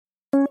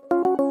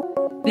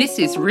This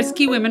is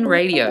Risky Women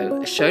Radio,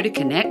 a show to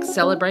connect,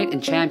 celebrate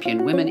and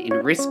champion women in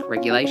risk,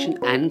 regulation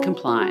and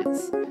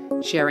compliance,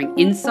 sharing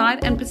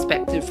insight and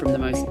perspective from the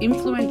most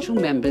influential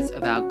members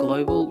of our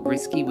global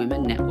Risky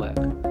Women network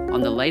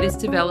on the latest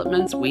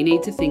developments we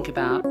need to think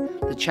about,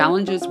 the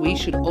challenges we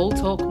should all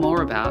talk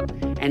more about,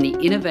 and the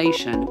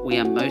innovation we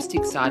are most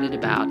excited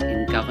about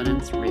in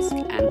governance, risk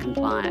and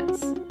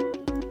compliance.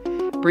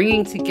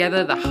 Bringing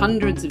together the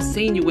hundreds of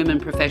senior women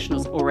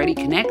professionals already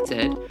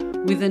connected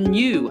with a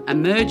new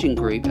emerging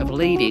group of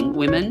leading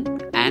women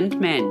and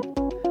men.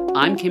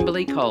 I'm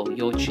Kimberly Cole,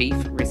 your Chief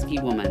Risky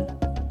Woman.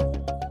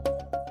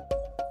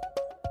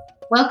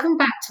 Welcome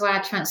back to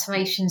our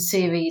transformation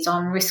series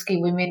on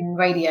Risky Women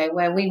Radio,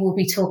 where we will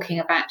be talking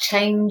about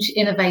change,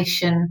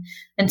 innovation,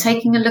 and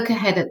taking a look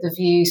ahead at the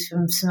views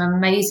from some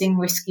amazing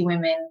risky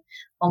women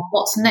on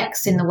what's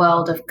next in the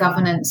world of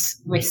governance,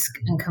 risk,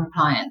 and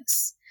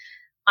compliance.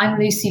 I'm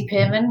Lucy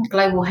Pearman,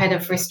 Global Head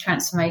of Risk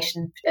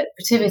Transformation at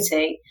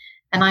Protiviti,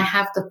 and I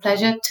have the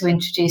pleasure to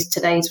introduce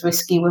today's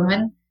risky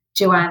woman,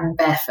 Joanne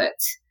Barefoot.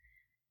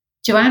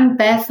 Joanne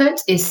Barefoot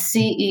is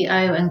CEO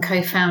and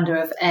co-founder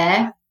of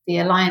AIR, the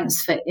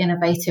Alliance for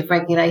Innovative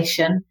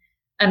Regulation,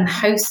 and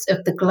host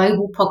of the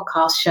global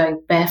podcast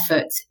show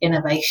Barefoot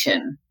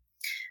Innovation.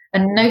 A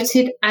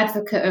noted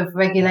advocate of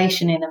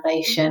regulation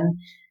innovation,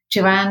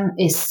 Joanne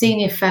is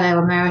Senior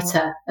Fellow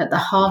Emerita at the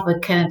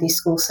Harvard Kennedy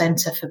School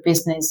Center for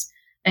Business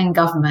and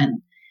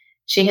Government.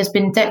 She has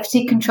been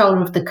Deputy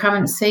Controller of the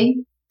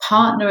Currency,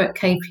 partner at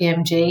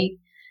KPMG,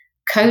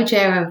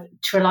 co-chair of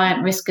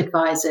Trilliant Risk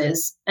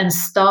Advisors, and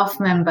staff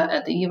member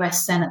at the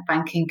US Senate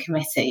Banking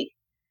Committee.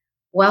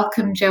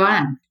 Welcome,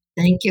 Joanne.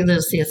 Thank you,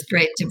 Lucy. It's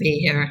great to be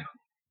here.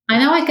 I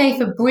know I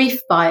gave a brief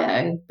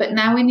bio, but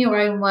now in your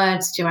own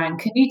words, Joanne,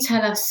 can you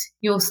tell us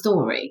your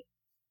story?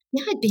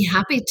 Yeah, I'd be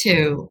happy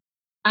to.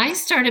 I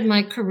started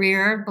my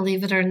career,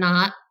 believe it or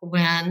not,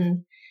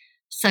 when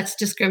sex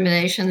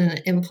discrimination in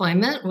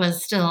employment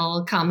was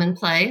still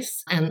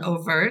commonplace and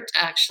overt,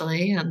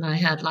 actually, and I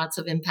had lots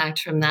of impact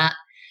from that.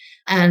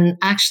 And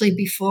actually,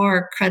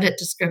 before credit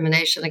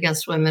discrimination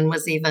against women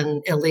was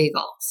even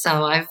illegal.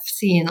 So I've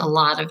seen a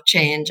lot of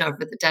change over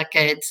the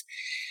decades.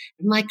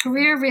 My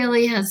career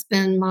really has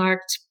been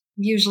marked,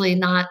 usually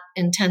not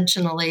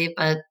intentionally,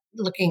 but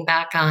looking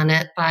back on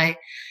it, by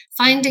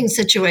finding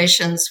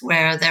situations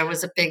where there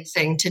was a big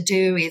thing to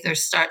do, either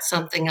start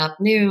something up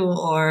new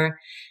or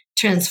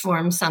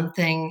transform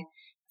something.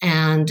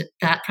 And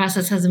that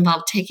process has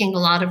involved taking a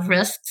lot of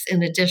risks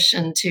in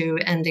addition to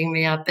ending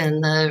me up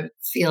in the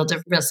field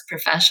of risk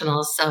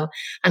professionals. So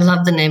I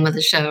love the name of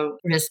the show,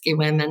 Risky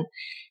Women.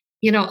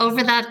 You know,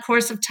 over that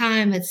course of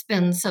time, it's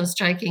been so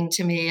striking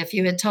to me. If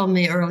you had told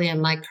me early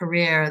in my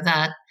career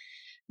that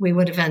we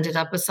would have ended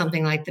up with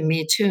something like the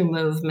Me Too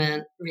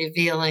movement,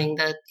 revealing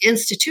the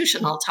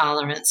institutional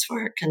tolerance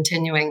for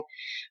continuing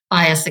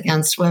bias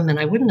against women,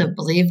 I wouldn't have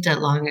believed it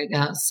long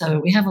ago. So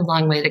we have a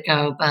long way to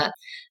go, but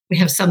we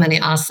have so many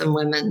awesome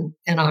women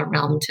in our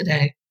realm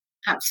today.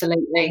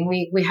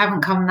 Absolutely. We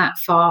haven't come that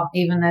far,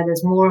 even though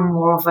there's more and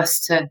more of us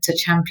to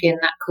champion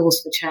that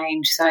cause for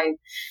change. So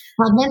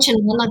I'll mention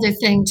one other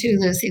thing too,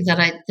 Lucy,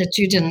 that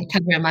you didn't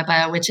cover in my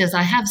bio, which is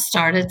I have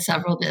started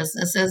several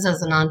businesses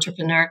as an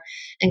entrepreneur,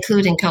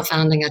 including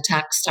co-founding a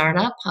tech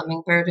startup,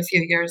 Hummingbird, a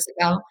few years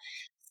ago.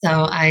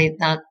 So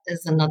that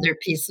is another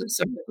piece of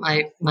sort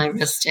of my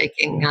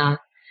risk-taking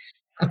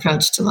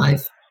approach to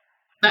life.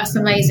 That's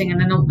amazing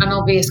and an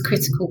obvious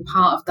critical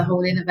part of the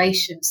whole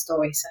innovation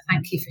story. So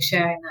thank you for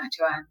sharing that,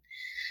 Joanne.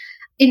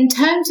 In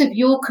terms of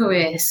your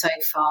career so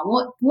far,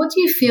 what do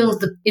you feel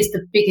is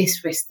the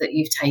biggest risk that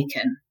you've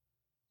taken?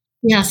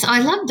 Yes, I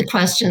love the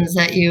questions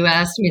that you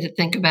asked me to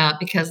think about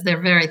because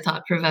they're very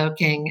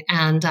thought-provoking.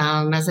 And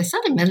as I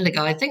said a minute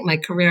ago, I think my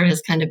career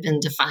has kind of been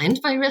defined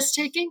by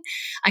risk-taking.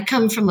 I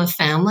come from a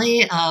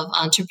family of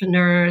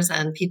entrepreneurs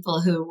and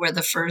people who were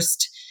the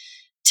first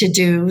to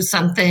do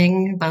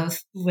something,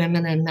 both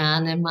women and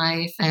men in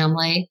my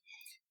family.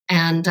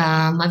 And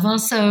I've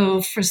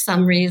also, for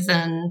some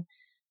reason,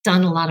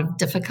 done a lot of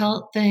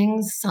difficult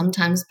things,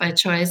 sometimes by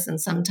choice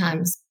and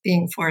sometimes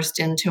being forced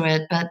into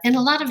it, but in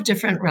a lot of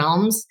different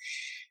realms.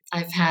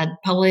 I've had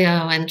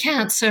polio and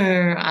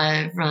cancer.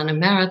 I've run a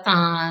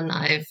marathon.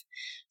 I've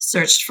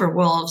searched for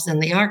wolves in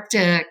the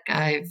Arctic.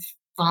 I've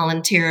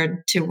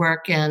volunteered to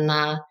work in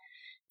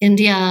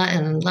India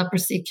and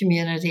leprosy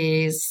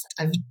communities.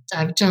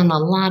 I've done a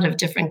lot of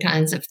different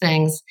kinds of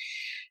things.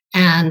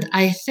 And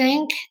I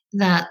think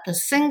that the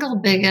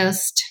single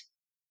biggest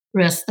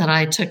risk that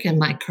I took in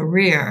my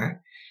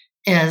career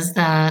is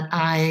that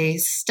I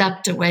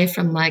stepped away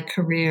from my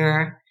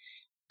career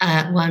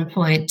at one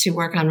point to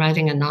work on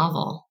writing a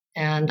novel.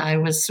 And I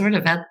was sort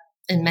of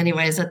in many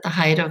ways at the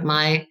height of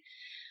my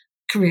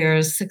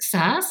career's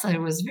success. I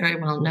was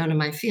very well known in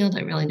my field.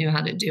 I really knew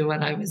how to do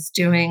what I was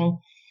doing.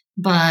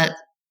 But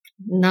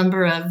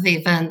number of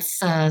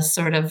events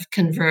sort of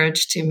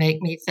converged to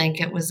make me think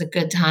it was a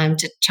good time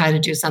to try to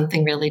do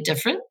something really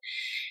different.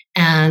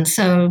 And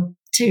so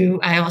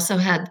I also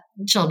had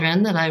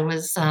children that I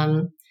was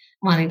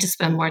wanting to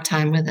spend more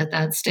time with at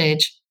that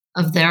stage.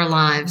 of their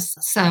lives.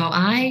 So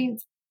I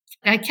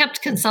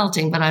kept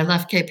consulting, but I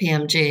left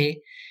KPMG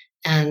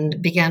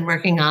and began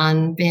working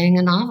on being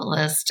a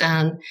novelist.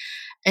 And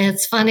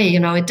it's funny,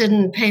 it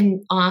didn't pay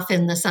off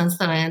in the sense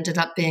that I ended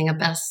up being a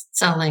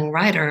best-selling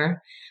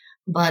writer,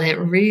 but it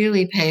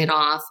really paid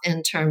off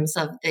in terms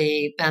of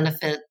the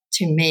benefit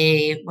to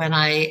me when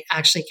I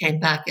actually came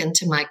back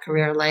into my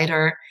career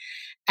later.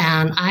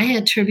 And I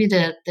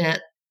attributed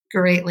it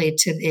greatly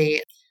to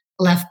the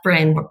left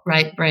brain,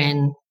 right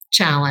brain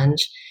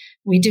challenge.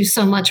 We do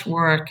so much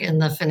work in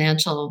the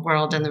financial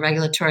world and the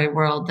regulatory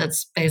world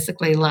that's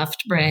basically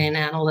left brain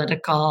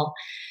analytical.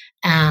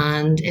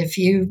 And if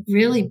you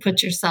really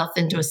put yourself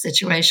into a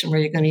situation where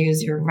you're going to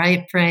use your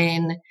right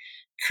brain,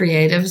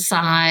 creative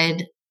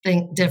side,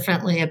 think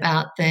differently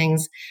about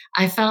things,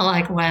 I felt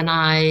like when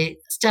I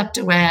stepped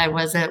away, I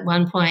was at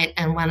one point,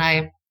 and when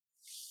I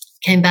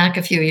came back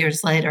a few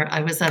years later,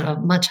 I was at a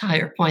much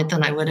higher point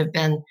than I would have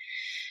been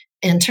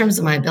in terms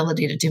of my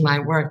ability to do my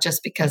work,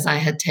 just because I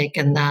had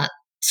taken that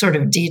sort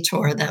of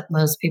detour that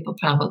most people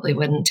probably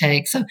wouldn't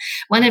take. So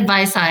one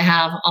advice I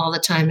have all the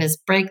time is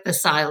break the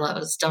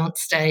silos. Don't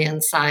stay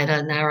inside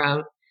a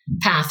narrow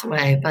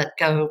pathway, but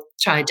go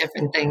try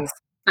different things.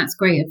 That's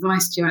great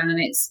advice, Joanne. And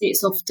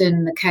it's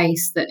often the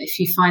case that if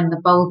you find the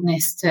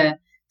boldness to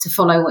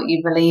follow what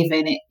you believe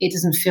in, it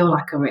doesn't feel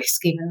like a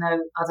risk, even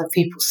though other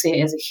people see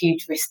it as a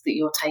huge risk that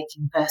you're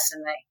taking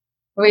personally.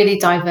 Really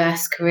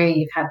diverse career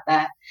you've had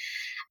there.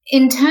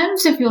 In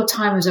terms of your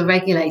time as a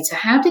regulator,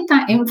 how did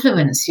that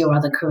influence your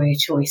other career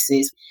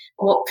choices?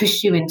 What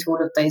pushed you into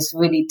all of those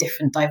really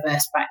different,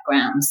 diverse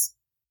backgrounds?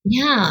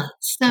 Yeah,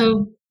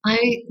 so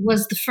I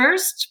was the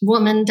first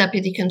woman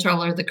deputy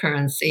controller of the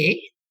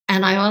currency.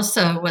 And I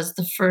also was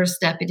the first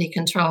deputy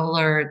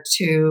controller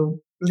to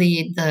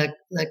lead the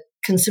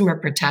consumer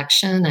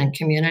protection and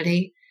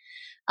community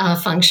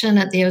function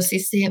at the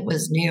OCC. It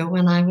was new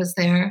when I was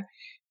there.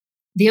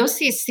 The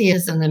OCC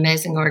is an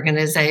amazing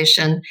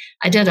organization.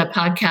 I did a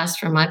podcast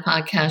for my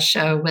podcast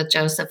show with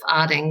Joseph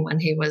Otting when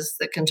he was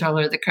the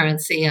controller of the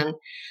currency. And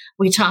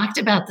we talked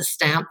about the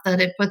stamp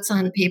that it puts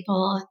on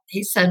people.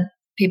 He said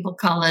people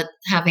call it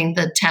having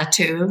the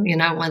tattoo.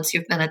 Once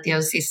you've been at the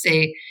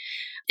OCC,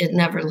 it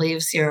never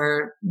leaves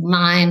your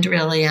mind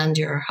really and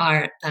your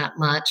heart that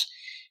much.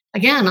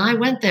 Again, I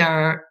went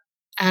there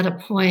at a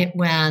point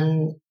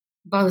when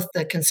both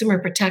the consumer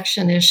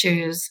protection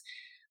issues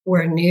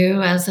were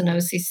new as an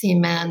OCC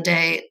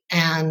mandate.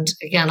 And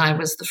again, I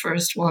was the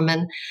first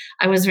woman.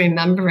 I was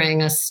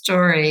remembering a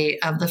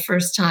story of the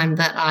first time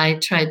that I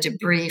tried to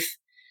brief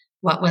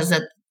what was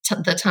at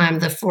the time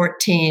the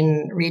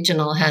 14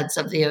 regional heads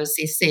of the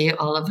OCC,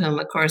 all of whom,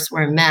 of course,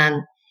 were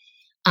men,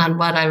 on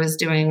what I was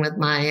doing with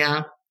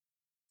my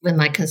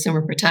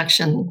consumer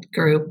protection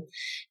group.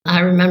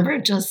 I remember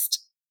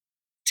just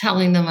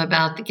telling them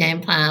about the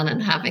game plan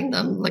and having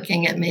them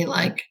looking at me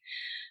like,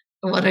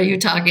 what are you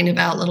talking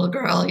about, little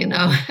girl?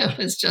 It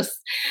was just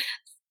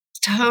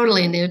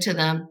totally new to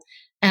them.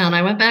 And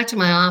I went back to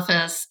my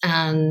office,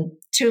 and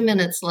 2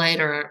 minutes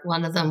later,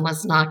 one of them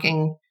was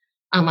knocking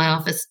on my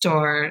office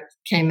door,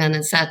 came in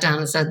and sat down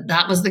and said,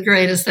 "That was the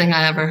greatest thing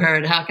I ever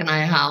heard. How can I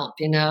help?"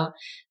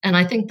 And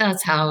I think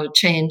that's how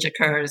change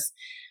occurs.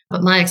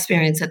 But my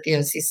experience at the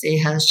OCC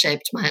has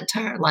shaped my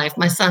entire life.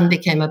 My son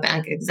became a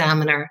bank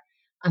examiner.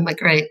 I'm a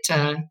great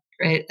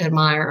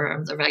admirer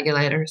of the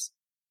regulators.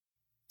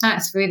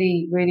 That's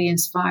really, really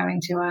inspiring,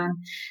 Joanne.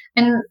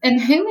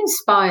 And who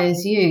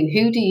inspires you?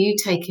 Who do you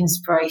take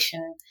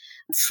inspiration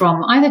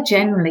from, either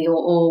generally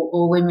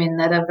or women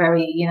that are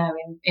very,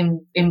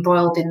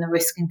 embroiled in the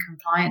risk and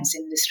compliance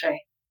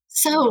industry?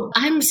 So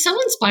I'm so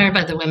inspired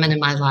by the women in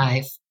my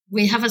life.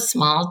 We have a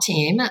small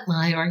team at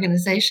my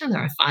organization.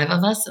 There are 5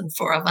 of us, and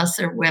 4 of us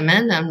are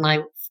women. And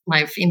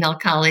my female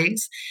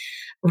colleagues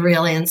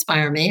really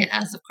inspire me,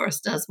 as of course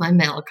does my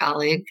male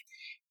colleague.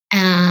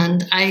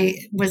 And I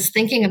was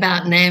thinking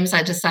about names.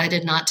 I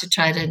decided not to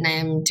try to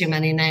name too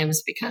many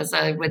names because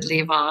I would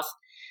leave off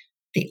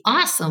the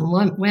awesome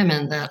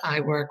women that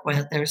I work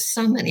with. There's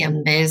so many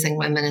amazing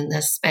women in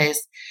this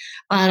space.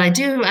 But I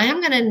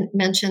am going to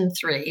mention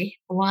 3.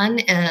 One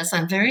is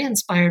I'm very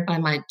inspired by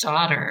my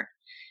daughter,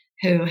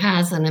 who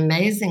has an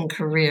amazing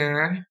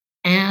career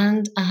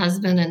and a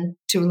husband and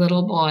 2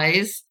 little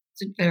boys,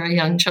 very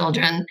young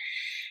children.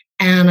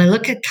 And I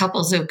look at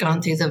couples who've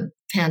gone through the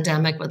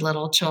pandemic with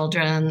little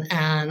children,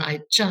 and I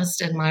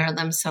just admire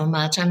them so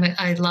much.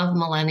 I love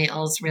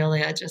millennials,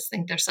 really. I just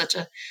think they're such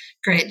a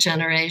great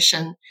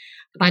generation.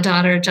 My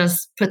daughter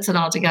just puts it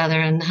all together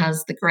and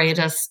has the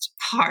greatest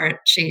heart.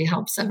 She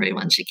helps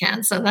everyone she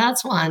can. So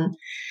that's one.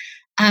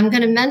 I'm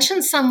going to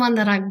mention someone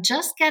that I'm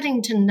just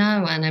getting to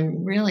know and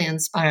I'm really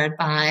inspired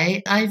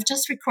by. I've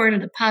just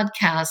recorded a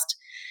podcast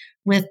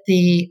with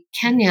the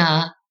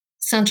Kenya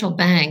Central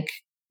Bank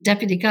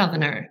Deputy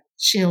Governor,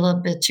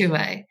 Sheila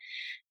Bichue.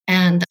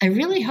 And I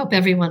really hope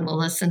everyone will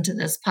listen to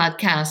this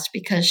podcast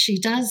because she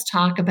does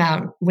talk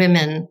about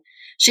women.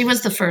 She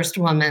was the first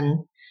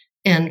woman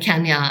in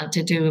Kenya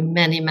to do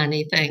many,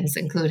 many things,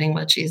 including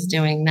what she's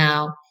doing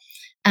now.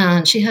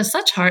 And she has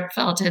such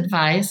heartfelt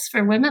advice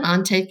for women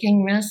on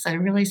taking risks. I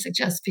really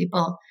suggest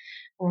people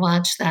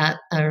watch that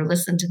or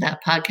listen to that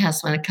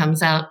podcast when it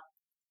comes out.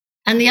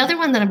 And the other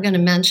one that I'm going to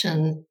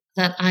mention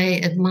that I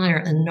admire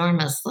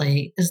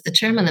enormously is the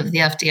chairman of the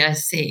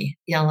FDIC,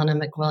 Jelena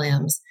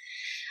McWilliams.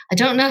 I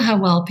don't know how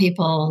well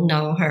people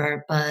know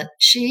her, but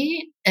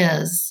she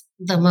is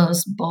the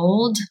most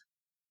bold,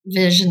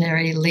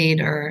 visionary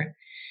leader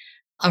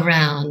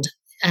around.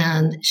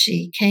 And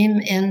she came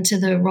into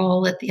the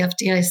role at the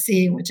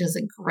FDIC, which is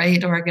a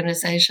great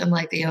organization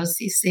like the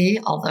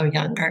OCC, although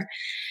younger.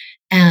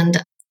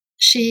 And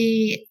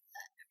she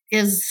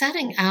is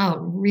setting out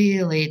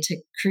really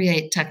to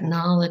create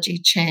technology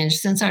change.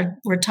 Since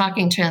we're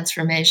talking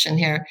transformation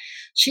here,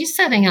 she's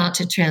setting out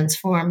to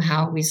transform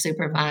how we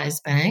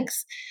supervise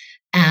banks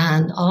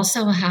and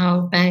also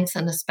how banks,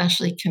 and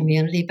especially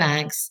community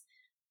banks,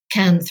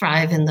 can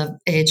thrive in the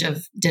age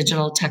of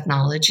digital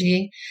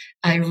technology.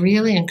 I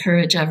really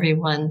encourage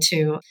everyone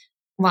to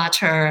watch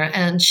her,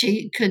 and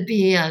she could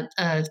be a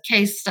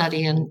case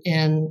study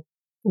in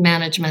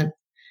management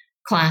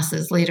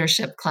classes,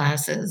 leadership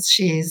classes.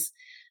 She's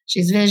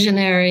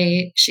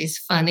visionary. She's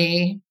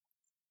funny.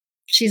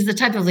 She's the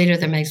type of leader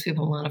that makes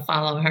people want to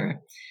follow her,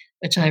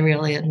 which I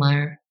really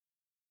admire.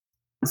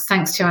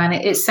 Thanks, Joanne.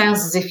 It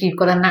sounds as if you've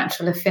got a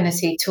natural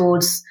affinity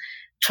towards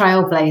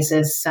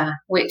trailblazers,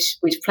 which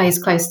plays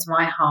close to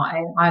my heart.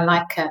 I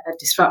like a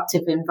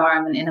disruptive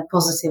environment in a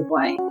positive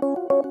way.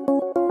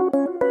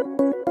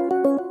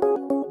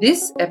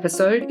 This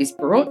episode is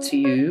brought to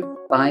you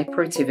by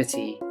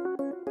Protiviti.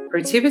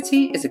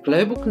 Protiviti is a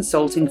global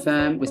consulting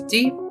firm with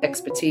deep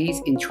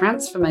expertise in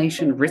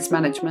transformation, risk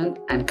management,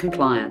 and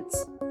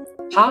compliance.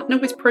 Partner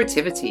with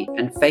Protiviti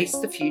and face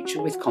the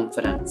future with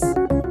confidence.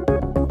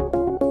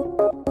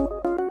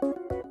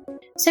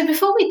 So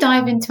before we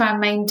dive into our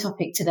main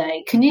topic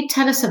today, can you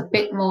tell us a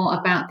bit more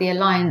about the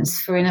Alliance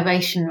for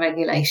Innovation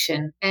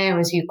Regulation, AIR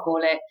as you call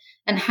it,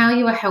 and how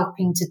you are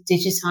helping to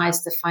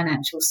digitise the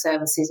financial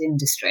services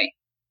industry?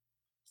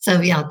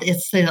 So yeah,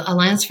 it's the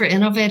Alliance for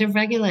Innovative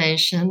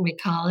Regulation. We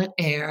call it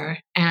AIR.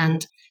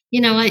 And you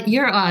know what,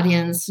 your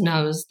audience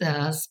knows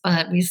this,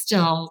 but we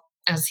still,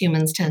 as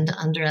humans, tend to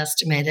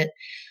underestimate it.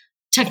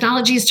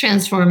 Technology is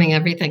transforming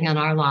everything in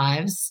our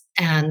lives,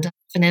 and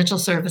financial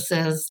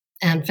services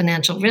and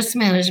financial risk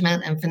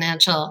management and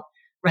financial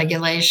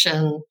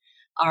regulation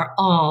are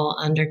all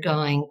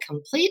undergoing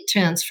complete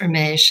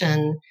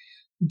transformation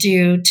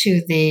due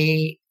to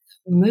the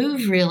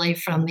move really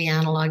from the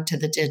analog to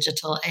the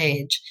digital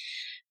age.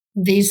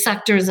 These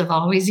sectors have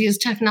always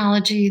used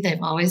technology.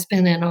 They've always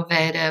been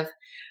innovative.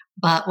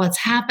 But what's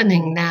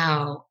happening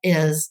now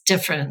is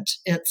different.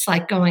 It's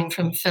like going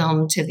from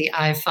film to the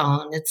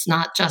iPhone. It's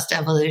not just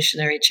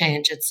evolutionary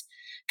change. It's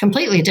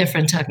completely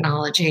different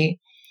technology.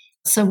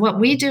 So what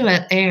we do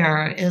at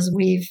AIR is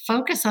we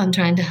focus on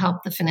trying to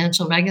help the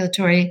financial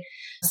regulatory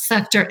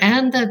sector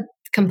and the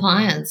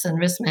compliance and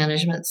risk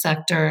management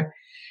sector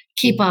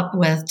keep up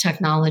with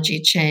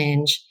technology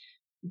change,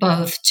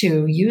 both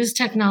to use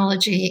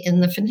technology in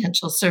the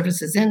financial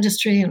services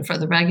industry and for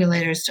the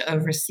regulators to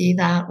oversee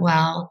that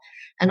well,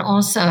 and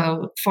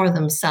also for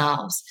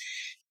themselves.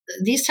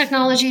 These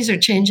technologies are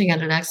changing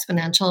at an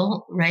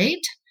exponential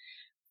rate.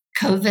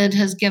 COVID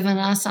has given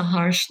us a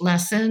harsh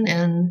lesson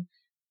in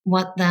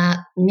what that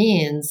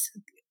means.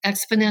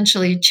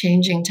 Exponentially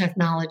changing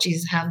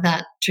technologies have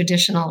that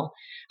traditional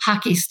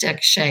hockey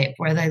stick shape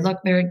where they look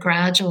very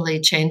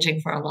gradually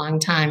changing for a long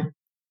time.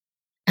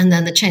 And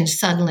then the change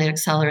suddenly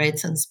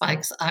accelerates and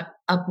spikes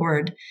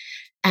upward.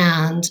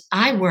 And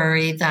I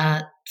worry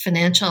that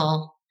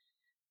financial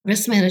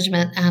risk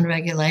management and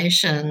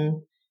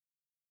regulation,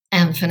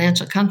 and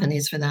financial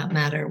companies for that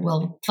matter,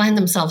 will find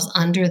themselves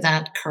under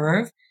that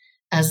curve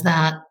as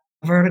that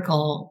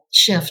vertical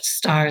shift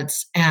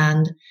starts.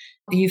 And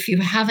if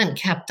you haven't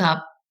kept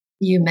up,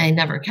 you may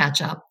never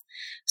catch up.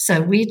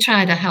 So we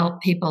try to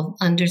help people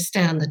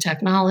understand the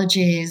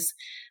technologies,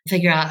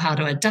 figure out how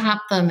to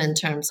adopt them in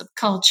terms of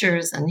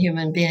cultures and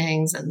human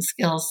beings and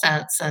skill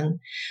sets and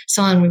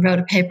so on. We wrote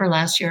a paper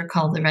last year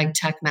called the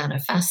RegTech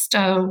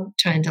Manifesto,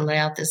 trying to lay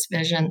out this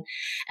vision.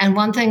 And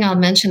one thing I'll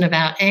mention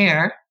about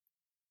AIR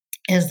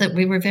is that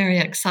we were very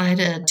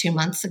excited 2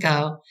 months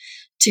ago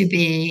to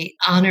be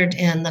honored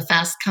in the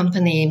Fast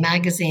Company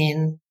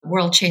magazine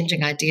World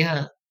Changing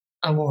Idea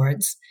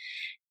Awards.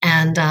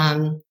 And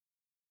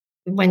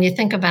when you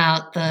think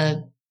about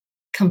the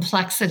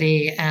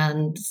complexity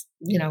and,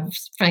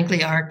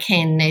 frankly,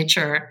 arcane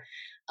nature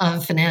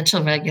of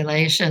financial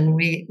regulation,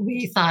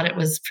 we thought it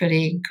was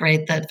pretty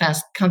great that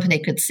Fast Company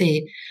could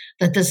see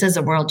that this is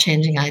a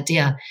world-changing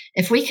idea.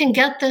 If we can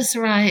get this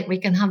right, we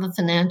can have a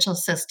financial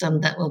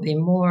system that will be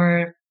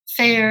more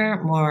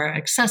fair, more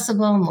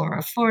accessible, more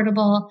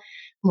affordable,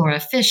 more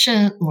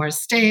efficient, more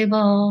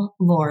stable,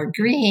 more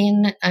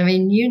green. I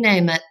mean, you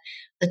name it,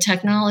 the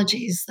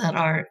technologies that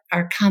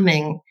are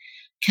coming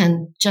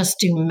can just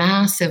do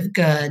massive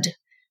good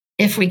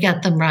if we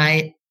get them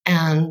right.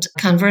 And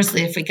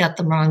conversely, if we get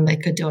them wrong, they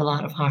could do a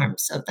lot of harm.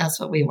 So that's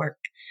what we work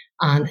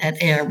on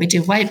at AIR. We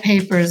do white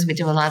papers, we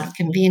do a lot of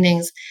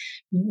convenings,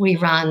 We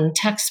run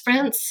tech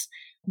sprints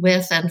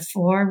with and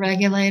for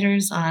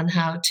regulators on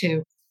how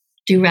to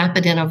do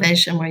rapid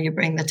innovation, where you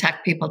bring the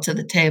tech people to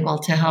the table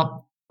to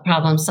help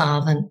problem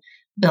solve and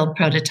build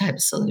prototype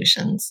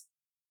solutions.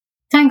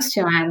 Thanks,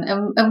 Joanne.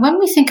 And when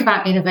we think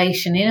about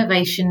innovation,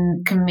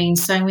 innovation can mean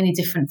so many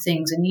different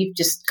things. And you've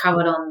just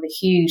covered on the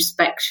huge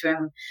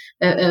spectrum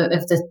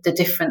of the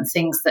different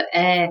things that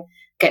AIR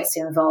gets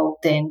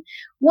involved in.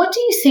 What do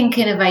you think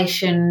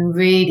innovation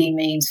really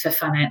means for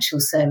financial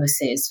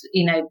services?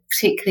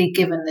 Particularly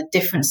given the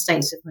different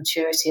states of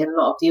maturity a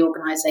lot of the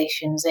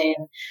organisations in.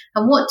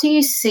 And what do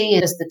you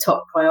see as the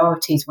top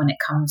priorities when it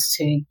comes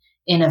to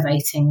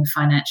innovating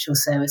financial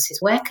services?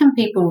 Where can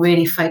people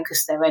really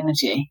focus their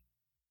energy?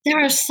 There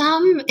are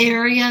some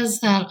areas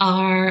that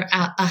are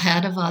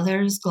ahead of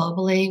others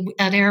globally.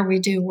 At AIR, we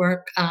do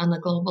work on the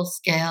global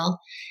scale.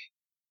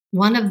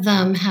 One of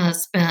them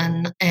has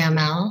been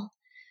AML.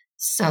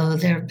 So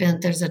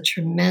there's a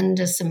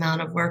tremendous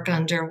amount of work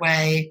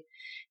underway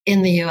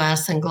in the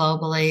US and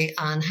globally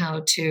on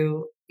how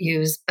to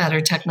use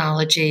better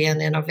technology and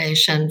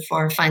innovation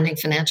for finding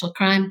financial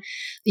crime.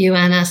 The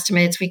UN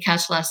estimates we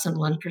catch less than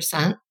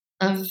 1%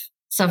 of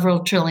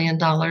several $1 trillion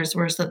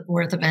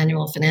worth of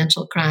annual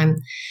financial crime.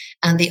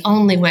 And the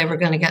only way we're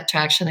going to get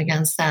traction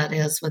against that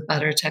is with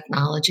better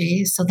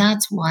technology. So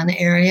that's one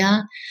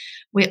area.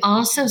 We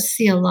also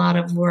see a lot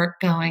of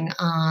work going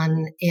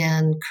on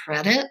in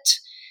credit,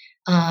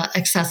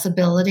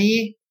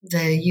 accessibility,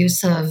 the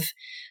use of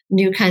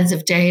new kinds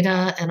of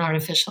data and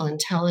artificial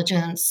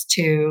intelligence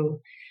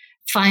to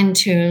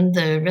fine-tune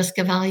the risk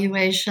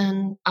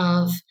evaluation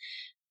of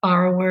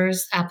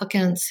borrowers,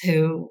 applicants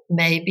who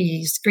may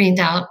be screened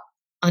out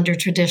under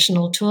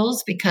traditional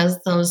tools because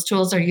those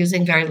tools are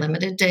using very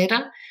limited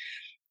data.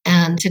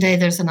 And today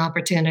there's an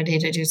opportunity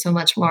to do so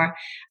much more.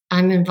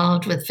 I'm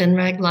involved with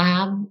FinReg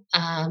Lab,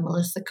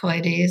 Melissa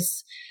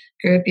Coides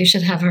group. You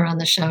should have her on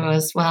the show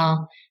as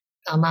well.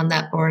 I'm on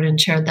that board and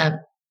chaired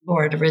that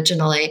board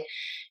originally,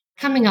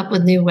 coming up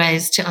with new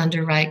ways to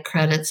underwrite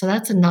credit. So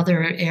that's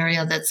another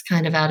area that's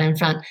kind of out in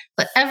front.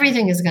 But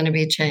everything is going to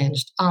be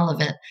changed, all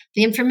of it.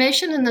 The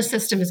information in the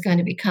system is going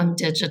to become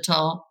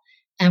digital.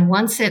 And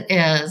once it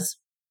is,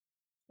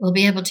 we'll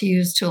be able to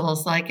use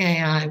tools like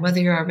AI, whether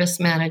you're a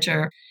risk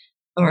manager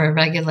or a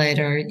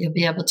regulator, you'll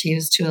be able to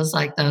use tools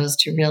like those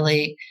to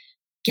really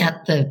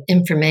get the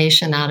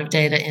information out of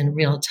data in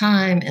real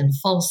time, in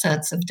full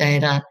sets of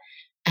data,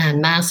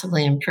 and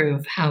massively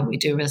improve how we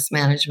do risk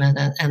management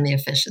and the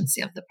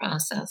efficiency of the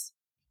process.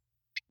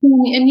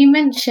 And you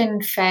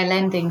mentioned fair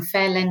lending.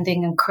 Fair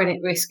lending and credit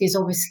risk is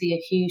obviously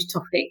a huge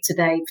topic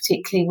today,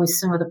 particularly with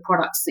some of the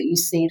products that you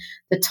see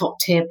the top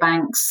tier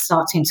banks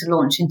starting to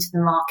launch into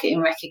the market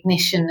in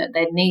recognition that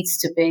there needs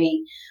to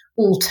be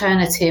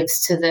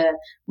alternatives to the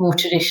more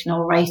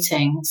traditional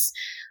ratings.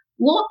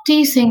 What do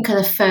you think are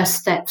the first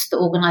steps that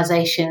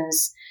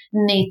organisations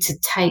need to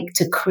take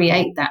to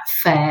create that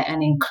fair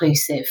and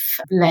inclusive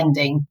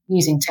lending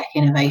using tech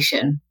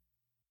innovation?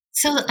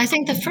 So I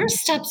think the first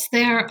steps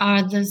there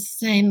are the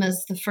same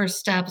as the first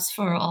steps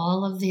for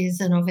all of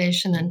these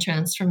innovation and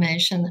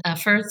transformation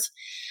efforts.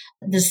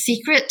 The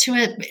secret to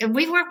it,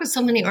 we work with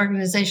so many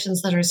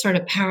organizations that are sort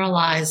of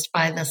paralyzed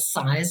by the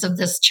size of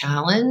this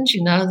challenge.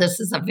 This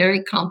is a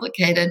very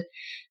complicated,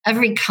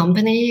 every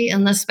company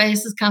in the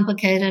space is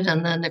complicated.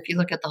 And then if you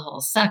look at the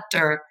whole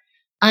sector,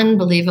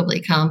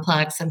 unbelievably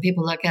complex. And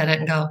people look at it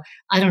and go,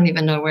 I don't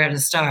even know where to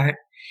start.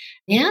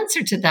 The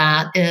answer to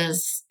that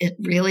is it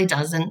really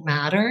doesn't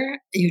matter.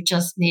 You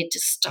just need to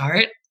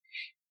start.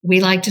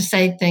 We like to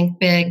say think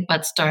big,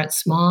 but start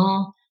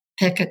small.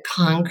 Pick a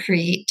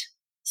concrete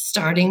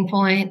starting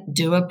point,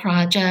 do a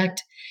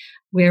project.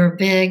 We're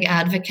big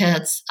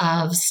advocates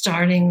of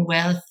starting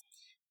with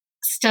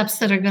steps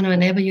that are going to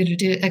enable you to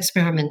do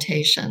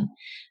experimentation.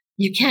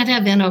 You can't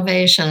have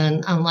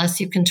innovation unless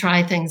you can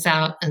try things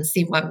out and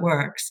see what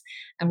works.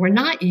 And we're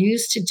not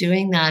used to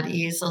doing that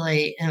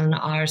easily in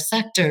our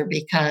sector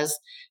because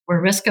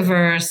we're risk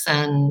averse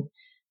and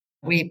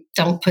we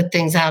don't put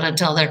things out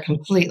until they're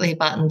completely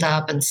buttoned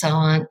up and so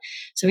on.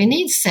 So we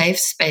need safe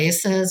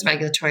spaces,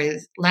 regulatory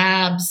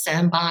labs,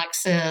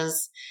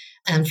 sandboxes,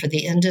 and for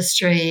the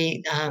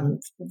industry,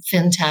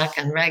 fintech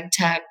and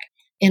regtech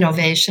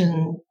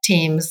innovation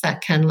teams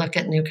that can look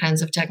at new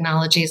kinds of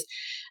technologies.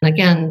 And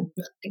again,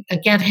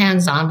 get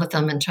hands-on with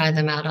them and try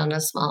them out on a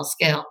small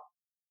scale.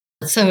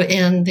 So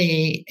in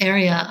the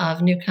area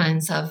of new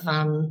kinds of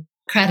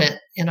credit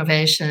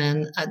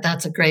innovation,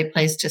 that's a great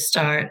place to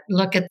start.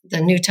 Look at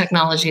the new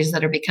technologies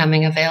that are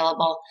becoming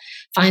available,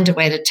 find a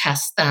way to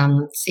test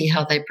them, see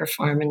how they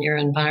perform in your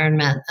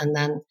environment, and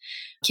then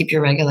keep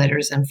your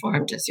regulators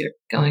informed as you're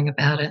going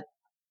about it.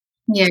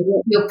 Yeah,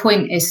 your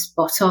point is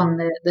spot on.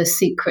 The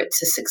secret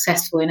to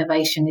successful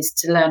innovation is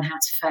to learn how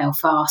to fail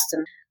fast.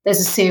 And there's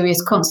a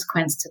serious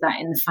consequence to that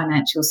in the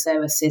financial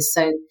services.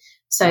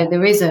 So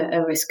there is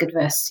a risk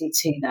adversity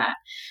to that.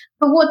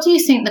 But what do you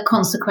think the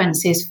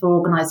consequence is for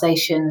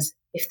organisations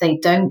if they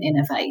don't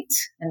innovate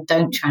and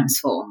don't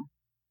transform?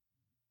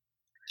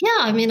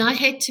 Yeah, I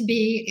hate to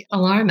be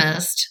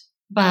alarmist,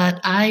 but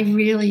I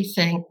really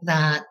think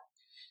that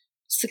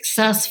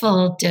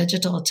successful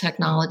digital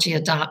technology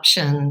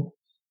adoption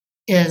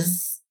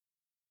is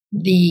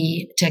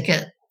the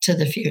ticket to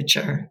the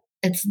future.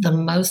 It's the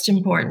most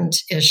important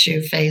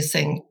issue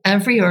facing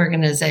every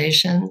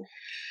organization.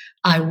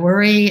 I've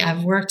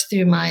worked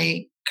through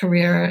my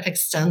career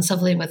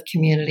extensively with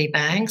community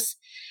banks,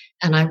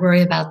 and I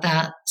worry about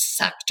that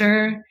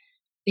sector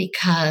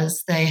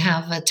because they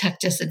have a tech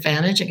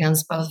disadvantage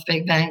against both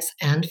big banks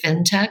and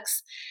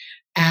fintechs,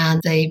 and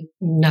they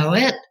know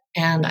it.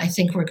 And I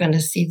think we're going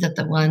to see that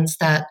the ones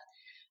that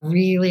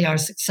really are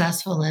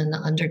successful in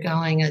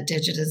undergoing a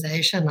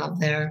digitization of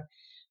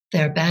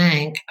their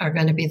bank are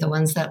going to be the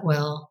ones that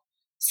will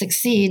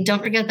succeed.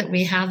 Don't forget that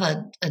we have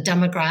a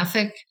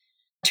demographic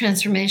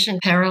transformation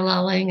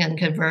paralleling and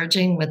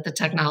converging with the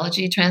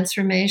technology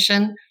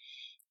transformation.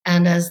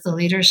 And as the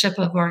leadership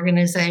of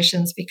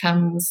organizations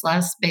becomes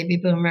less baby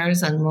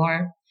boomers and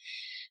more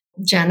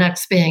Gen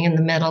X being in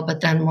the middle,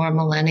 but then more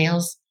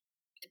millennials,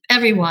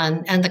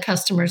 everyone, and the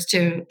customers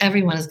too,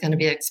 everyone is going to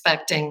be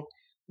expecting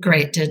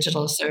great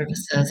digital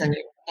services. And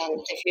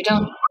if you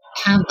don't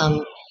have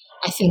them,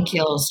 I think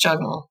you'll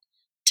struggle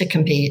to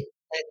compete.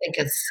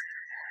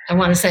 I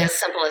want to say as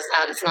simple as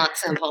that. It's not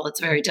simple. It's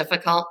very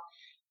difficult,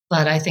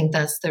 but I think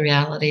that's the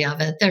reality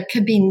of it. There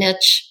could be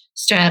niche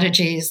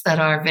strategies that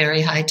are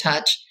very high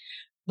touch,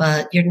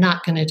 but you're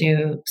not going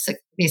to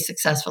be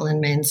successful in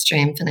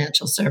mainstream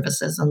financial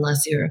services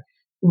unless you're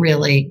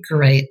really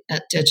great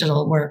at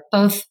digital work,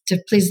 both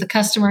to please the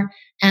customer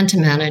and to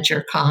manage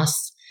your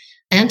costs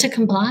and to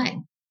comply,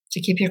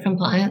 to keep your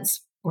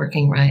compliance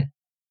working right.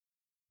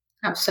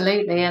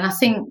 Absolutely. And I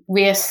think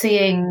we are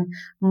seeing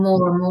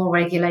more and more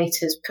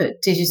regulators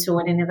put digital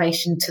and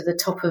innovation to the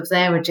top of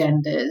their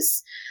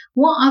agendas.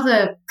 What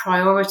other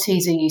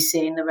priorities are you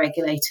seeing the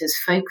regulators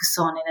focus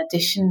on in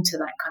addition to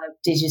that kind of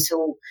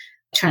digital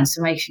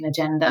transformation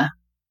agenda?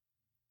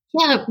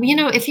 Yeah,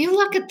 if you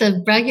look at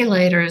the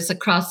regulators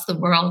across the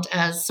world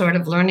as sort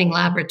of learning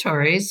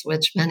laboratories,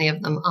 which many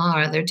of them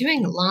are, they're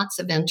doing lots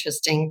of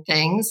interesting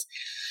things.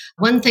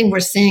 One thing we're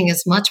seeing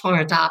is much more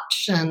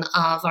adoption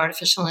of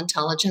artificial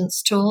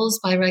intelligence tools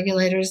by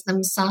regulators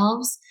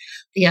themselves.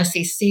 The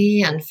SEC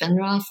and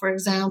FINRA, for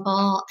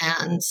example,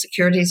 and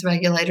securities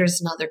regulators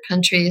in other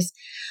countries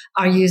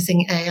are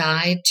using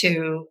AI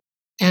to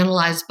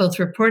analyze both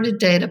reported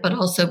data, but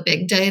also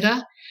big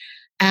data,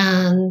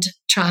 and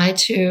try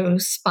to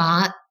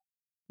spot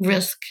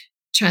risk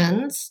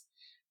trends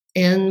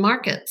in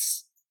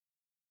markets,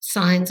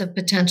 signs of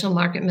potential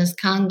market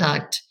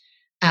misconduct,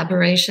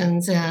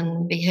 aberrations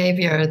in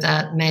behavior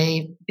that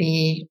may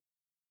be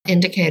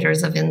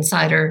indicators of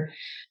insider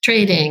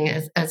trading,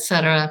 et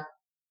cetera,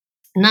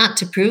 not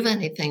to prove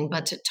anything,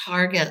 but to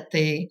target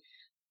the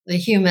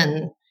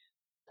human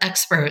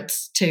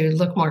experts to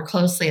look more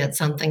closely at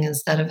something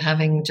instead of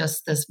having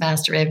just this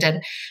vast array of data.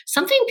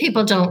 Something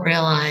people don't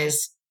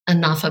realize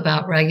enough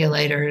about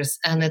regulators,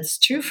 and it's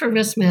true for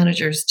risk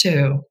managers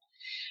too,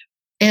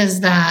 is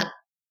that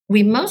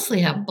we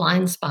mostly have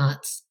blind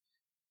spots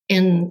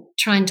in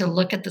trying to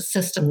look at the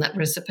system that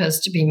we're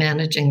supposed to be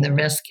managing the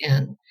risk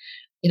in.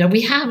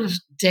 We have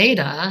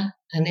data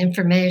and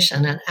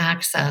information and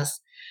access,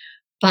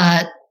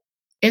 but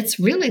it's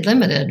really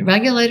limited.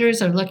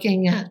 Regulators are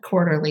looking at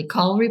quarterly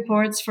call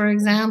reports, for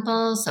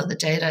example, so the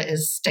data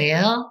is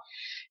stale.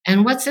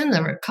 And what's in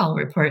the call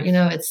report?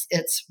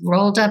 It's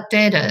rolled up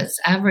data, it's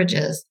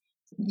averages.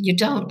 You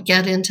don't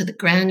get into the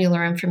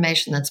granular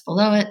information that's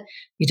below it.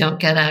 You don't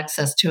get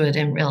access to it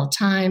in real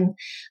time.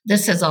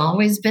 This has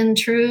always been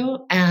true,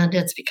 and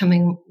it's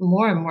becoming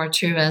more and more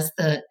true as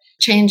the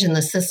change in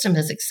the system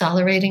is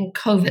accelerating.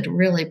 COVID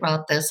really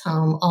brought this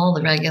home. All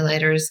the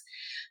regulators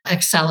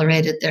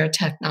accelerated their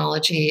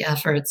technology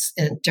efforts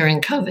during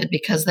COVID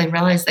because they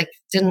realized they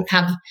didn't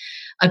have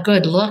a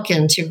good look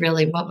into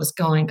really what was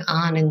going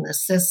on in the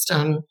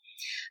system.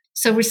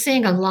 So we're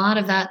seeing a lot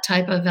of that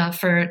type of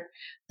effort.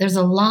 There's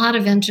a lot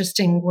of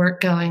interesting work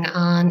going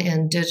on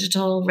in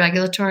digital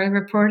regulatory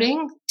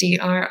reporting,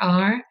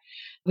 DRR.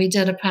 We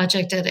did a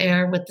project at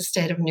AIR with the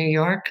state of New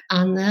York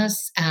on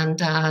this, and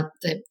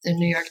the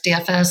New York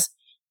DFS.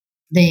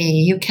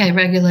 The UK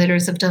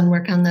regulators have done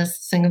work on this.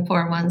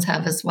 Singapore ones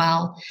have as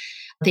well.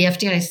 The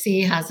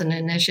FDIC has an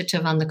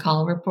initiative on the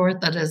call report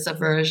that is a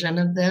version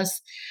of this.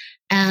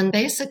 And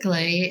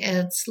basically,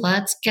 it's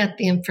let's get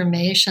the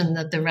information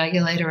that the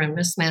regulator and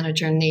risk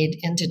manager need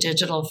into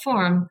digital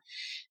form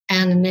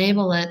and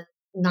enable it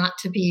not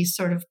to be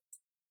sort of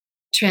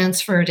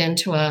transferred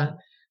into an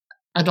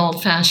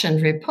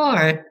old-fashioned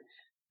report,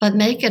 but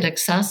make it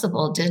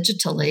accessible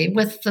digitally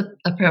with the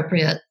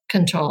appropriate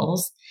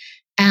controls.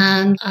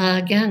 And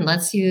again,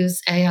 let's use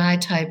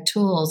AI-type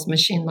tools,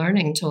 machine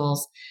learning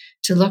tools,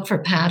 to look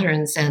for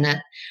patterns in it.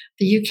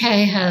 The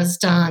UK has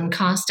done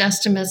cost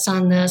estimates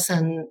on this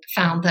and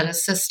found that a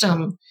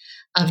system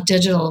of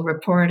digital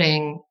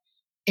reporting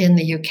in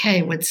the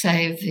UK would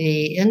save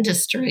the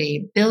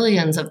industry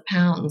billions of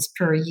pounds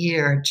per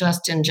year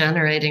just in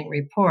generating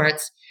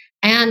reports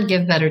and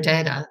give better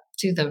data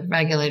to the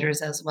regulators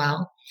as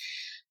well.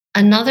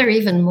 Another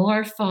even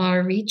more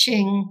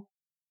far-reaching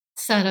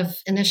set of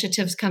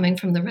initiatives coming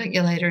from the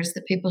regulators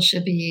that people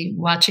should be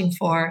watching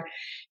for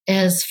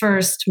is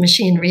first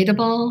machine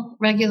readable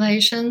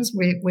regulations.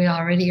 We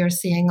already are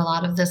seeing a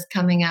lot of this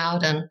coming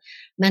out, and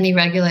many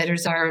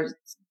regulators are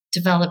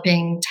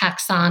developing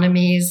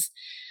taxonomies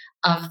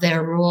of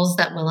their rules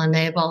that will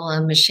enable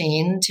a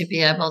machine to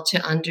be able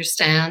to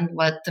understand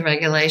what the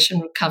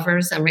regulation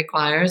covers and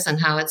requires and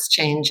how it's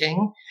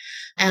changing.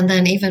 And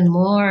then even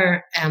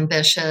more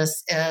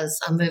ambitious is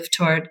a move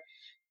toward,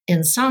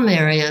 in some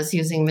areas,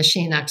 using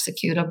machine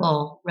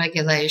executable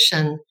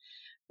regulation,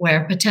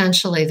 where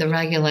potentially the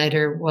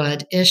regulator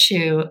would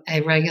issue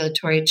a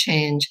regulatory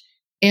change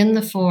in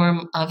the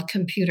form of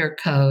computer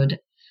code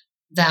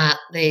that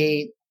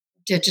the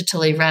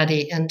digitally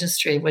ready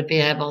industry would be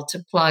able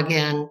to plug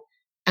in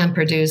and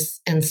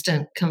produce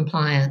instant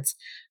compliance.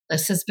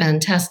 This has been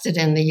tested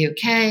in the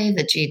UK.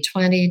 The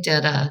G20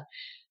 did a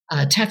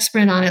tech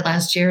sprint on it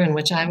last year, in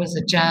which I was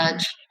a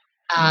judge.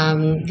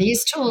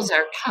 These tools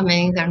are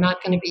coming. They're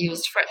not going to be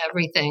used for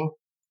everything,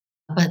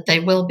 but they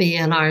will be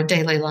in our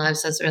daily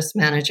lives as risk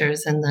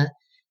managers in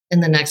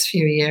the next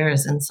few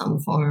years in some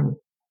form.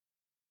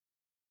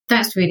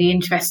 That's really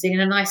interesting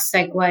and a nice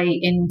segue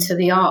into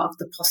the art of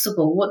the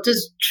possible. What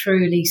does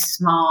truly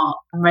smart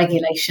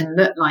regulation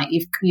look like?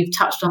 You've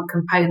touched on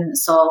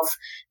components of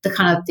the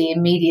kind of the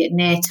immediate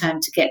near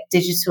term to get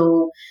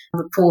digital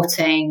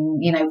reporting,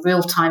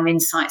 real-time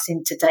insights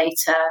into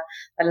data.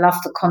 I love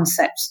the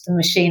concepts, the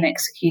machine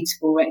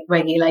executable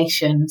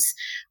regulations.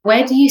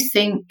 Where do you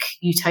think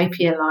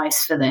utopia lies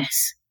for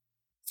this?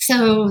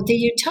 So the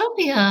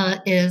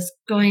utopia is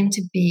going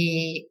to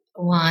be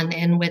one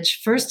in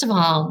which, first of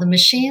all, the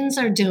machines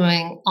are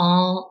doing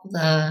all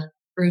the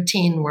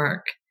routine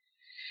work.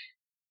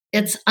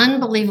 It's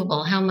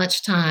unbelievable how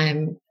much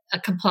time a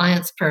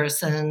compliance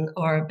person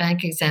or a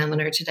bank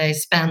examiner today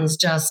spends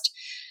just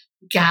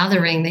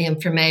gathering the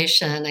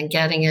information and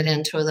getting it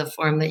into the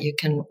form that you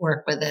can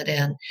work with it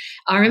in.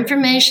 Our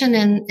information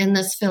in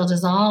this field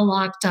is all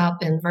locked up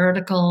in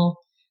vertical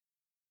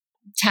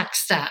tech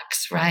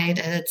stacks, right?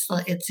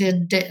 It's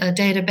a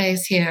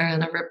database here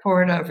and a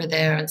report over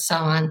there and so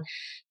on.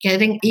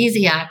 Getting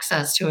easy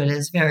access to it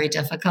is very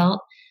difficult.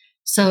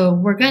 So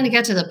we're going to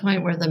get to the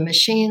point where the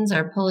machines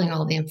are pulling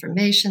all the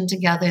information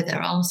together.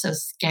 They're also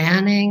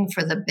scanning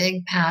for the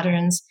big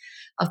patterns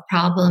of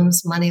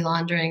problems. Money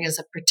laundering is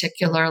a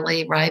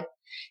particularly ripe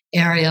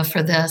area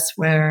for this,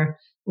 where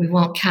we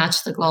won't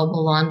catch the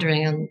global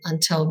laundering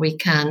until we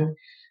can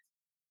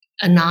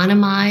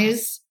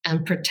anonymize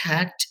and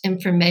protect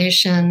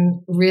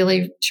information,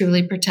 really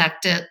truly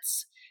protect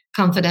its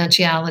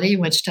confidentiality,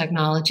 which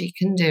technology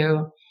can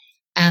do,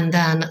 and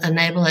then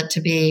enable it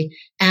to be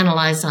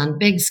analyzed on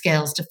big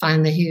scales to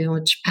find the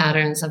huge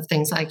patterns of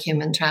things like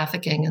human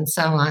trafficking and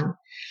so on.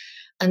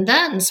 And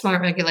then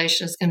smart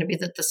regulation is going to be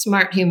that the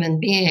smart human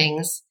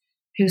beings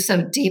who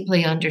so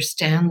deeply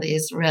understand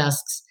these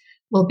risks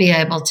will be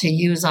able to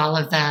use all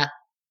of that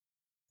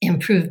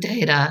improved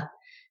data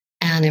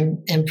and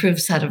improved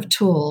set of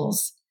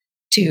tools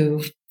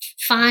to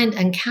find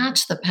and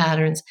catch the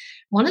patterns.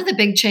 One of the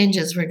big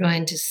changes we're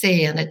going to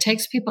see, and it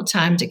takes people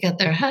time to get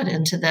their head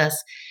into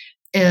this,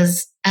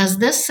 is as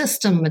this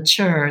system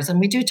matures, and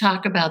we do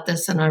talk about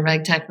this in our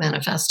RegTech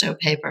manifesto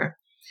paper,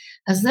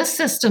 as this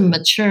system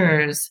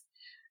matures,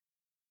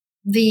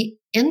 the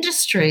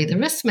industry, the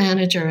risk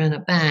manager in a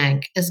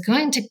bank, is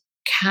going to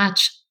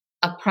catch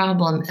a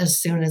problem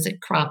as soon as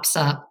it crops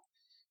up.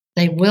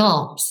 They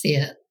will see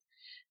it.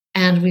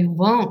 And we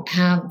won't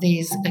have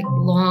these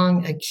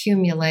long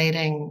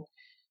accumulating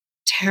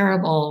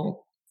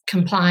terrible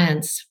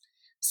compliance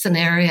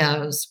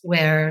scenarios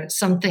where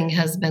something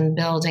has been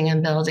building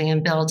and building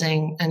and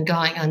building and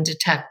going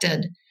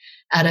undetected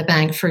at a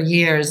bank for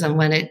years. And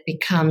when it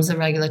becomes a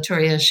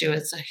regulatory issue,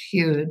 it's a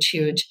huge,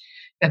 huge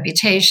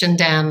reputation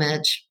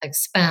damage,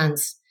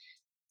 expense,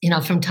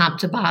 from top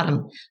to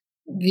bottom.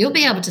 You'll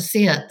be able to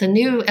see it. The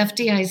new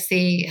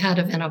FDIC head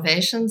of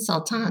innovation,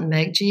 Sultan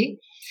Megji,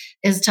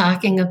 is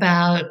talking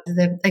about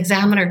the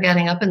examiner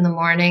getting up in the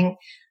morning,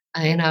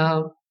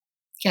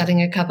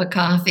 getting a cup of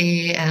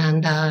coffee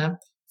and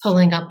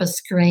pulling up a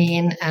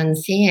screen and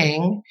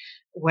seeing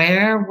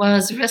where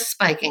was risk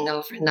spiking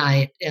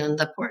overnight in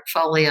the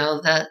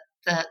portfolio that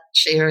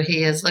she or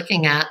he is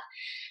looking at,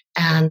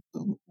 and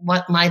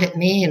what might it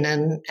mean,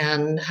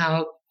 and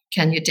how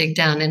can you dig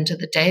down into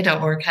the data,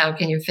 or how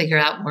can you figure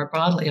out more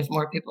broadly if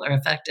more people are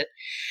affected.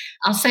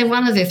 I'll say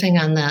one other thing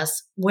on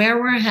this. Where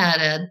we're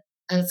headed,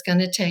 and it's going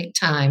to take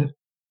time,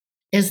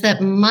 is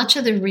that much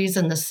of the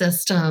reason the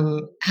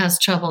system has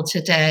trouble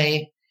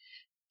today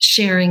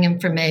sharing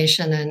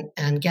information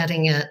and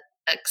getting it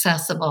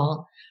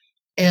accessible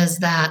is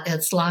that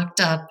it's locked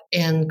up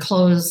in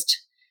closed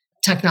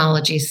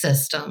technology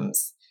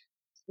systems,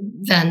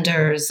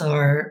 vendors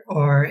or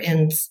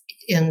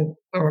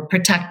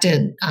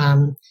protected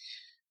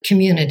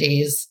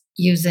communities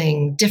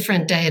using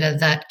different data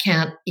that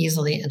can't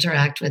easily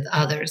interact with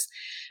others.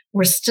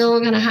 We're still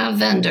going to have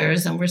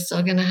vendors and we're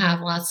still going to have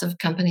lots of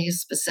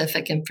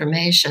company-specific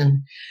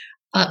information,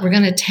 But we're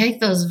going to take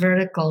those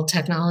vertical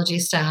technology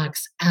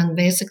stacks and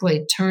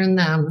basically turn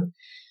them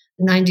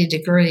 90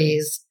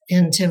 degrees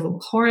into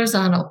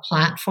horizontal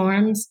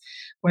platforms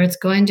where it's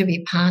going to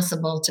be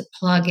possible to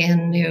plug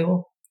in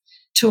new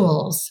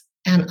tools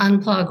and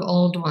unplug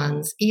old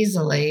ones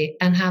easily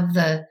and have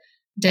the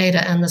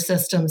data and the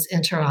systems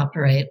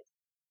interoperate.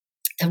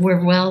 And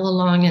we're well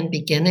along in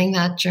beginning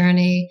that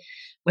journey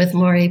with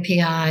more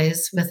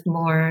APIs, with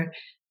more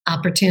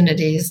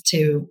opportunities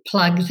to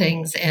plug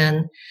things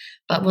in.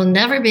 But we'll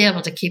never be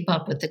able to keep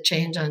up with the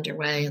change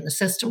underway in the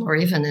system or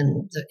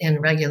even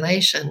in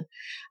regulation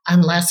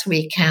unless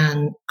we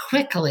can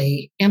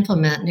quickly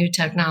implement new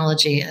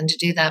technology. And to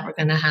do that, we're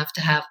going to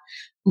have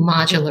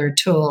modular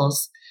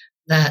tools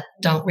that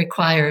don't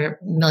require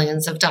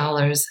millions of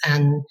dollars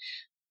and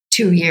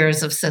 2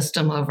 years of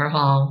system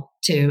overhaul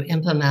to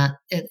implement.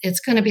 It's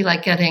going to be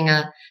like getting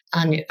a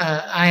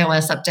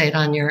iOS update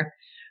on your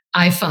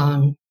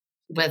iPhone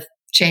with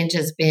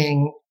changes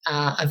being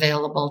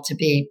available to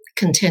be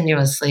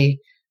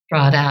continuously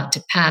brought out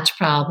to patch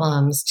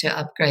problems, to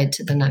upgrade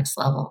to the next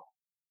level.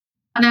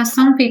 Now,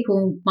 some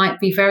people might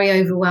be very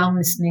overwhelmed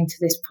listening to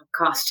this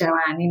podcast,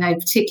 Joanne,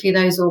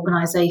 particularly those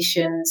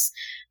organisations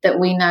that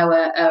we know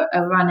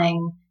are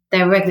running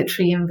their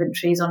regulatory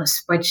inventories on a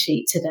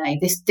spreadsheet today.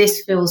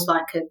 This feels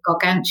like a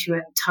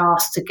gargantuan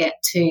task to get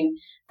to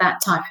that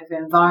type of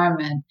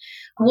environment.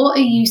 What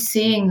are you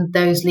seeing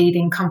those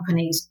leading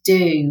companies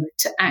do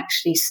to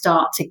actually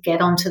start to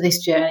get onto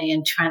this journey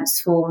and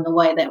transform the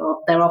way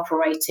they're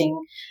operating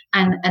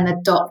and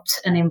adopt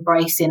and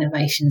embrace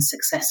innovation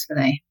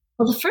successfully?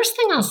 Well, the first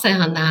thing I'll say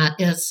on that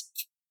is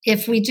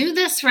if we do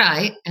this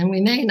right, and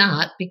we may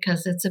not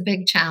because it's a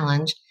big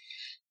challenge,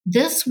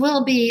 this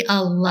will be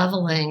a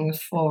leveling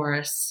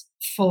force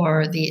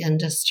for the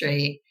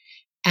industry.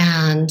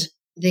 And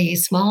the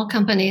small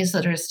companies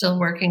that are still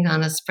working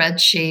on a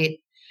spreadsheet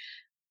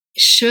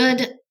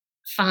should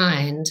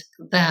find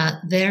that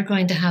they're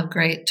going to have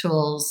great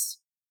tools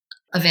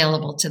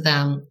available to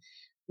them.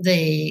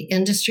 The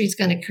industry is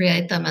going to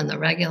create them and the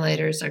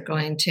regulators are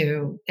going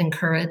to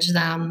encourage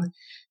them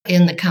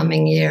in the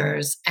coming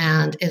years.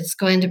 And it's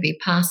going to be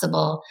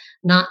possible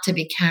not to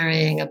be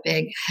carrying a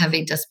big,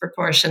 heavy,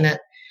 disproportionate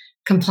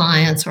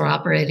compliance or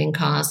operating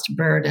cost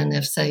burden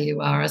if, say,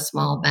 you are a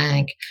small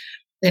bank.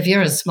 If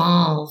you're a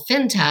small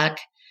fintech,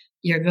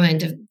 you're going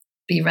to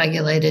be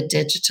regulated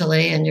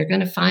digitally, and you're going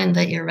to find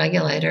that your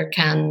regulator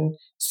can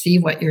see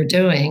what you're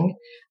doing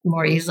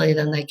more easily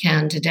than they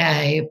can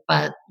today,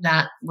 but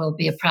that will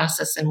be a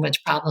process in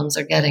which problems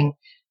are getting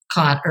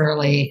caught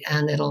early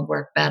and it'll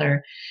work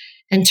better.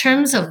 In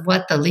terms of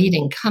what the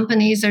leading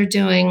companies are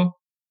doing,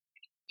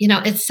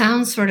 it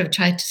sounds sort of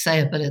trite to say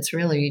it, but it's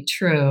really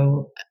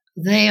true.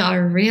 They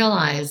are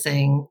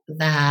realizing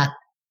that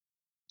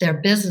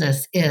their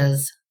business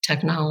is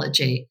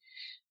technology.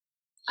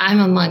 I'm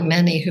among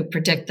many who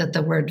predict that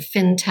the word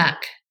fintech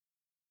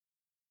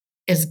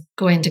is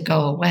going to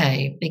go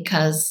away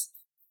because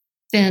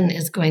fin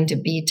is going to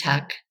be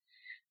tech.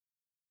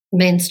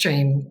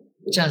 Mainstream,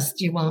 just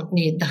you won't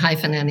need the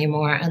hyphen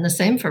anymore. And the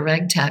same for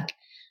RegTech.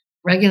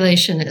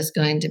 Regulation is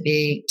going to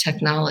be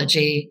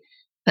technology,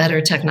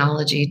 better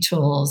technology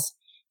tools.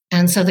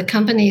 And so the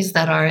companies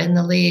that are in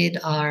the lead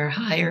are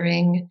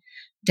hiring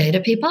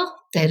data people,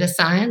 data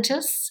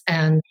scientists.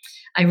 And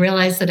I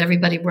realize that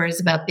everybody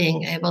worries about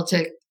being able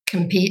to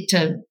compete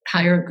to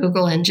hire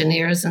Google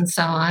engineers and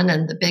so on.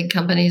 And the big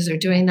companies are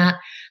doing that.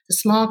 The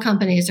small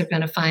companies are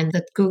going to find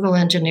that Google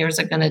engineers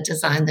are going to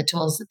design the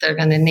tools that they're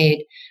going to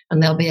need,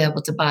 and they'll be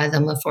able to buy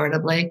them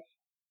affordably.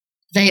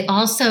 They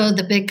also,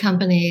 the big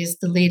companies,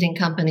 the leading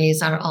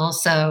companies are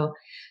also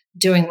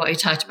doing what we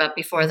talked about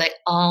before. They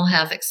all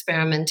have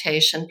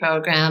experimentation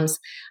programs.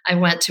 I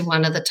went to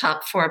one of the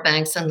top 4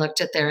 banks and looked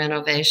at their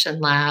innovation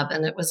lab,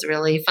 and it was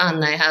really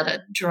fun. They had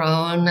a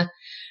drone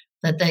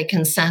that they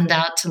can send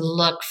out to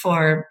look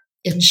for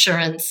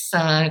insurance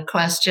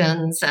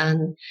questions,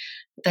 and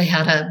they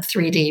had a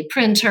 3D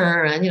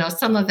printer, and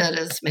some of it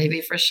is maybe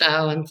for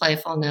show and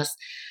playfulness,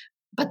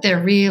 but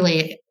they're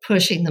really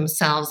pushing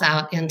themselves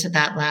out into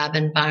that lab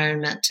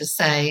environment to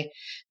say,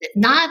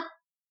 not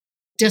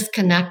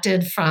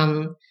disconnected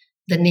from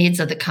the needs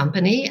of the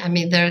company. I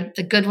mean,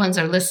 the good ones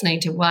are listening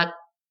to what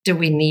do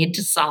we need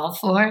to solve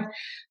for,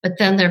 but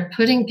then they're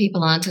putting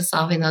people onto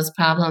solving those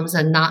problems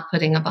and not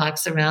putting a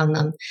box around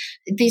them.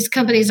 These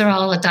companies are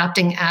all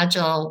adopting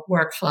agile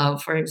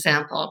workflow, for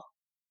example,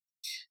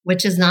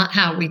 which is not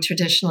how we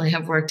traditionally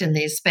have worked in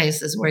these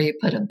spaces where you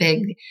put a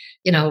big,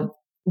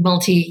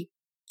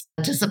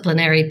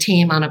 multidisciplinary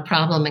team on a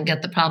problem and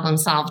get the problem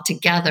solved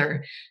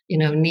together,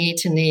 knee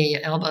to knee,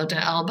 elbow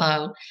to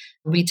elbow.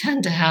 We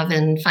tend to have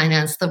in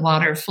finance the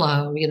water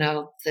flow,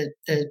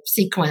 the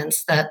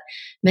sequence that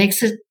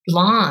makes it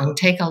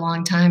take a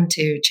long time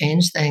to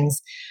change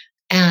things.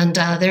 And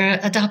they're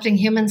adopting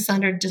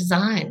human-centered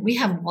design. We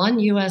have one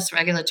U.S.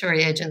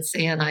 regulatory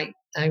agency, and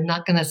I'm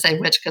not going to say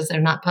which because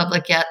they're not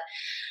public yet,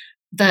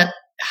 that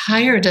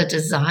hired a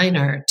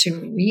designer to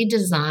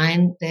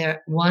redesign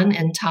their one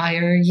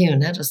entire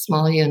unit, a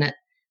small unit,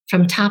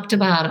 from top to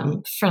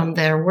bottom, from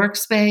their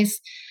workspace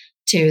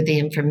to the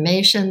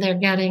information they're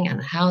getting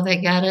and how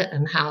they get it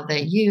and how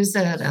they use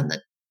it and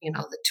the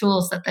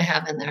tools that they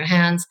have in their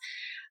hands.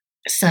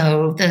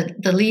 So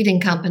the leading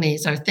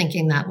companies are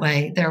thinking that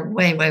way. They're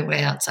way, way,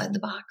 way outside the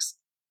box.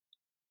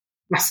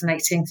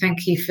 Fascinating.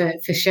 Thank you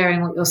for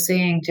sharing what you're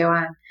seeing,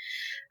 Joanne.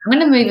 I'm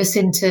going to move us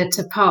into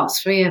part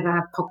 3 of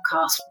our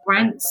podcast,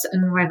 Rants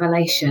and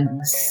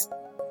Revelations.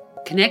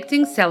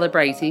 Connecting,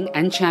 celebrating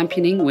and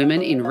championing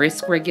women in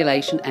risk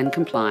regulation and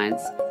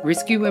compliance,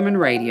 Risky Women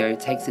Radio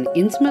takes an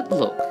intimate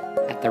look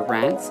at the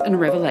rants and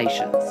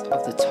revelations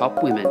of the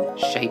top women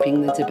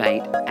shaping the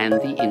debate and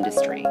the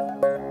industry.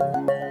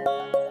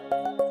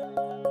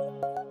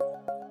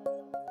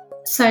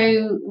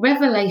 So,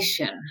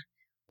 revelation.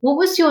 What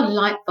was your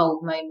light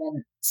bulb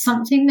moment?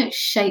 Something that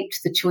shaped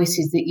the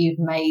choices that you've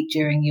made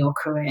during your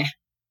career?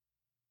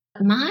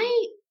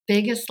 My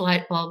biggest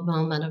light bulb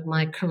moment of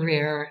my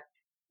career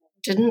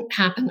didn't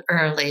happen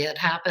early. It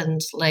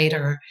happened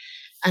later.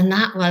 And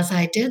that was,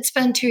 I did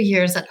spend 2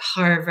 years at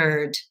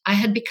Harvard. I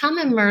had become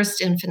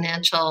immersed in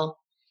financial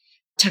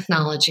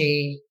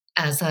technology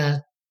as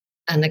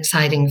an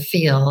exciting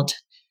field.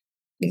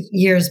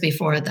 Years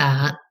before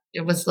that,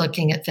 it was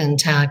looking at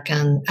fintech.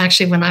 And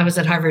actually, when I was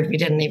at Harvard, we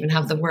didn't even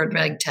have the word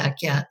reg tech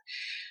yet.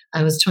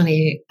 I was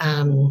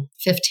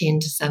 2015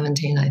 to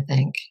 17, I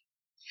think.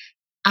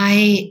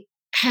 I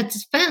had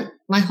spent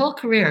my whole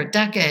career,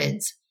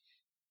 decades,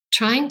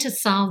 trying to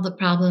solve the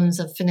problems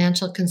of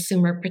financial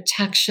consumer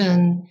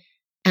protection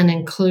and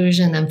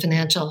inclusion and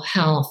financial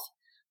health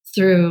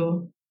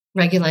through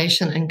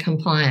regulation and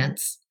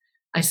compliance.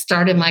 I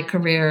started my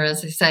career,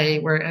 as I say,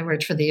 where I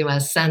worked for the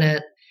U.S.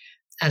 Senate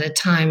at a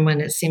time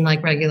when it seemed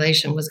like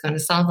regulation was going to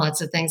solve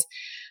lots of things.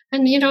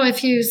 And,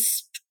 if you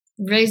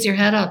raise your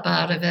head up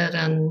out of it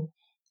and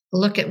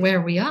look at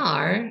where we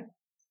are,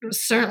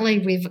 certainly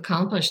we've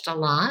accomplished a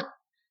lot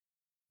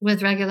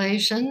with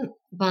regulation,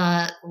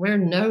 but we're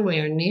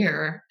nowhere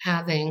near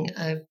having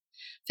a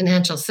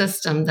financial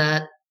system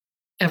that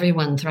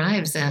everyone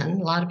thrives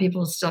in. A lot of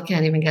people still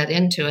can't even get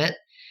into it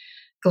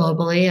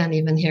globally and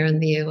even here in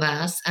the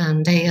US.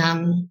 And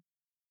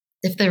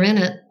if they're in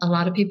it, a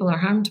lot of people are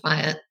harmed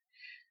by it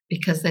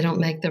because they don't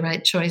make the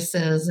right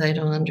choices, they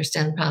don't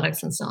understand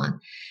products and so on.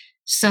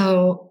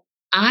 So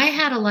I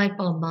had a light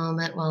bulb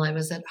moment while I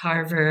was at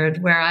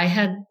Harvard where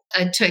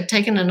I'd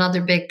taken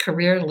another big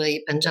career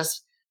leap and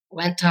just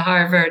went to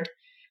Harvard,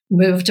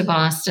 moved to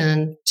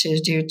Boston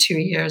to do 2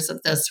 years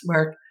of this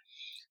work.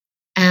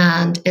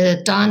 And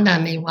it dawned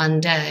on me one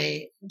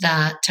day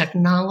that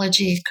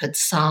technology could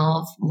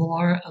solve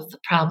more of the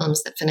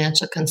problems that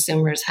financial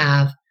consumers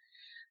have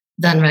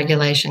than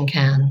regulation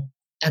can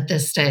at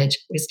this stage.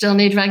 We still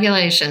need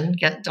regulation.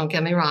 Don't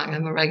get me wrong,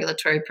 I'm a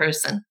regulatory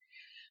person.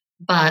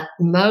 But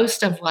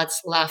most of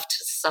what's left to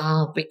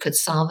solve, we could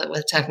solve it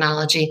with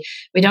technology.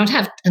 We don't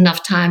have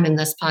enough time in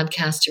this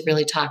podcast to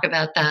really talk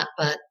about that,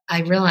 but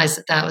I realized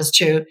that was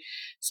true.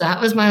 So that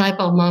was my light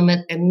bulb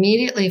moment,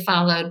 immediately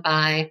followed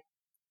by,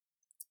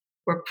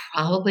 we're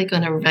probably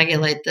going to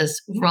regulate this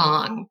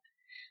wrong.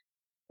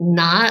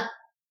 Not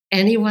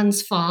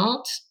anyone's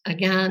fault.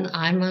 Again,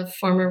 I'm a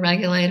former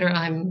regulator.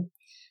 I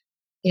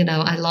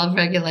love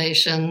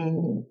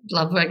regulation,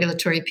 love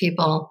regulatory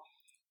people,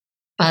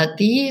 but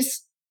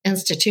these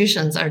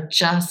institutions are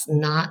just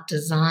not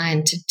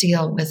designed to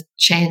deal with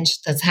change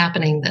that's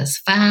happening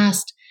this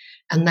fast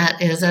and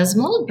that is as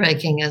mold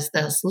breaking as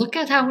this. Look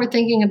at how we're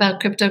thinking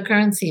about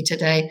cryptocurrency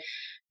today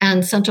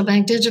and central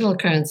bank digital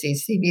currency,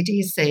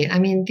 CBDC. I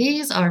mean,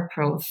 these are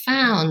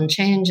profound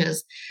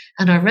changes,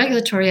 and our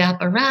regulatory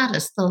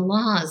apparatus, the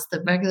laws,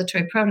 the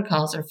regulatory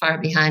protocols are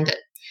far behind it.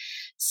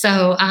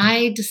 So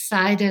I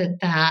decided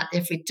that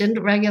if we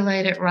didn't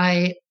regulate it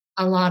right,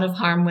 a lot of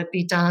harm would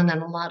be done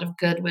and a lot of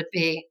good would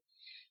be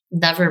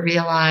never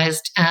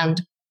realized.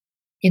 And,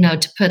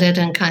 to put it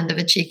in kind of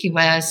a cheeky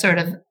way, I sort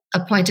of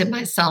appointed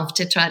myself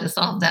to try to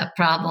solve that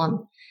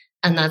problem.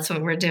 And that's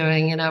what we're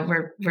doing.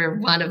 We're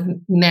one of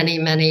many,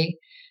 many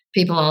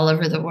people all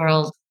over the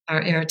world.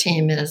 Our AIR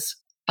team is.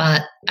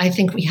 But I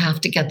think we have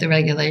to get the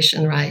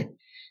regulation right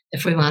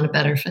if we want a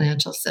better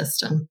financial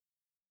system.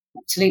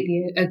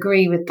 Absolutely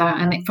agree with that.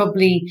 And it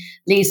probably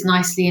leads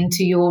nicely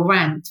into your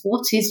rant.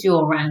 What is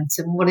your rant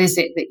and what is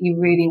it that you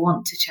really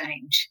want to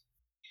change?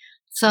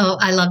 So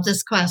I love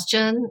this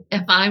question.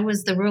 If I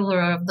was the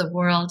ruler of the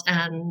world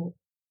and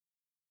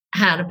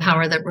had a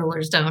power that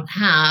rulers don't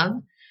have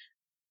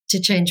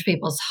to change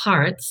people's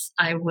hearts,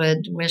 I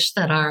would wish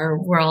that our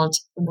world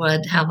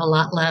would have a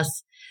lot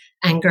less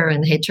anger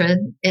and hatred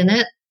in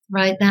it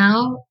right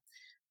now.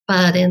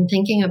 But in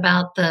thinking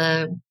about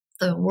the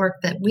work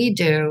that we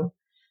do,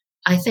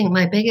 I think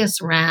my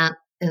biggest rant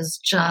is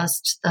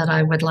just that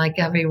I would like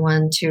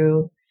everyone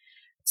to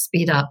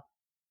speed up.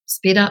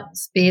 Speed up,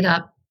 speed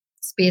up,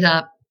 speed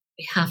up.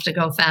 We have to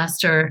go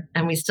faster,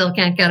 and we still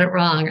can't get it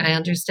wrong. I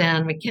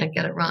understand we can't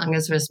get it wrong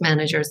as risk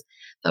managers,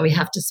 but we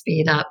have to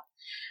speed up.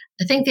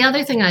 I think the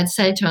other thing I'd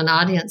say to an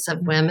audience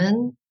of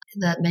women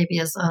that maybe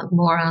is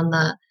more on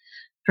the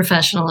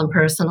professional and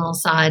personal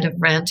side of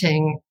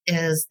ranting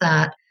is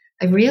that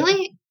I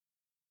really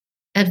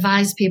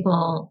advise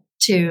people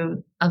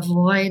to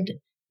avoid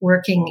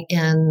working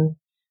in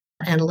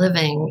and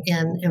living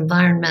in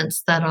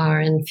environments that are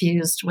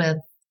infused with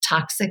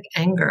toxic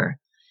anger.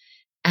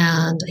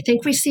 And I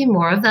think we see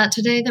more of that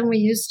today than we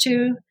used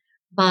to,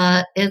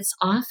 but it's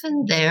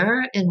often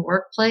there in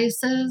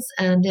workplaces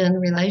and in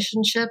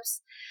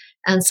relationships.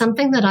 And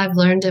something that I've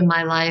learned in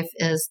my life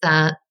is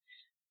that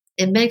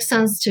it makes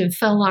sense to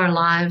fill our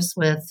lives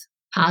with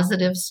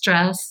positive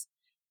stress,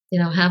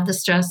 have the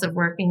stress of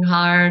working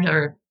hard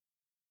or,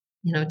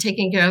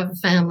 taking care of a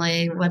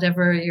family,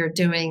 whatever you're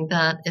doing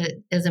that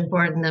is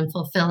important and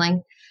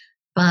fulfilling.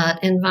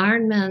 But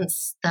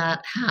environments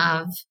that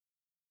have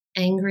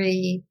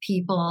angry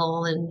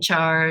people in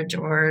charge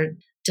or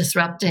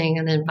disrupting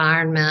an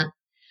environment,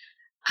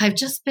 I've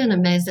just been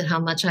amazed at how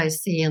much I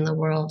see in the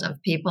world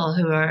of people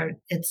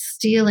it's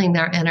stealing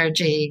their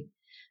energy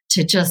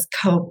to just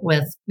cope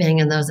with being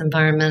in those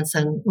environments.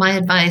 And my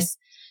advice,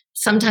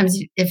 sometimes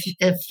if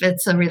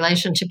it's a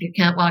relationship you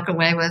can't walk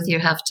away with, you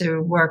have to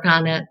work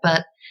on it.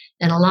 But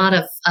in a lot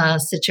of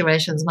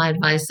situations, my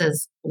advice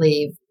is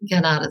leave,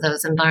 get out of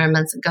those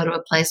environments and go to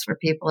a place where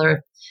people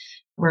are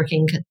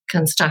working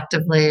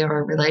constructively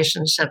or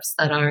relationships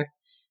that are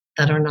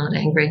not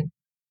angry.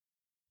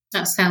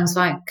 That sounds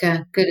like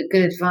good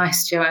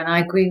advice, Joanne. I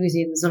agree with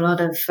you. There's a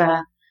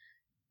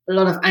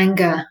lot of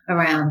anger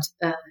around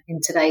in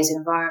today's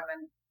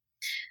environment.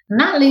 And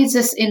that leads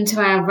us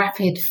into our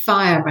rapid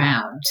fire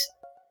round.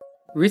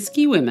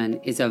 Risky Women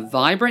is a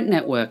vibrant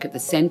network at the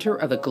centre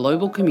of a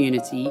global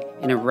community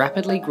in a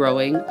rapidly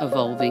growing,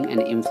 evolving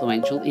and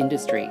influential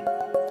industry.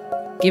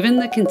 Given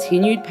the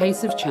continued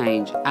pace of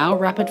change, our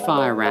rapid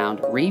fire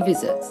round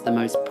revisits the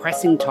most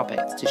pressing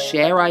topics to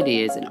share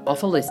ideas and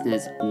offer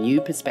listeners new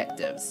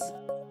perspectives.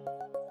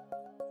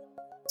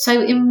 So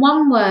in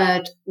one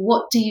word,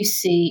 what do you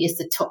see is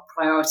the top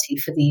priority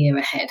for the year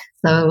ahead?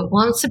 So it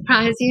won't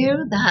surprise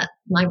you that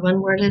my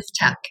one word is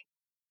tech.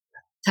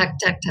 Tech.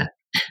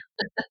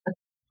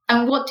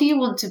 And what did you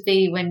want to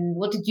be when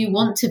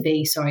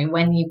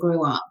you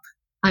grew up?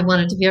 I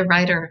wanted to be a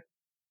writer.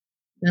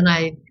 And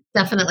I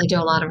definitely do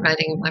a lot of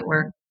writing in my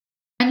work.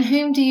 And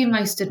whom do you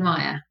most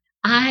admire?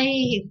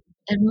 I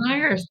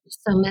admire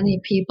so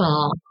many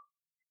people,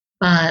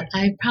 but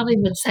I probably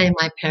would say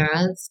my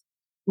parents.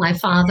 My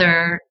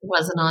father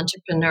was an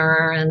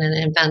entrepreneur and an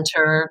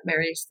inventor,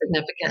 very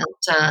significant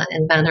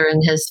inventor in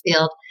his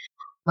field.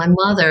 My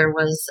mother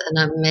was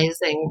an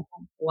amazing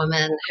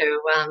woman who,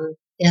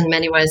 in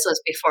many ways, was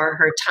before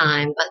her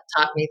time, but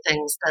taught me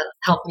things that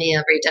help me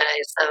every day.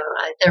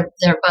 So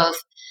they're both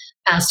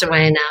passed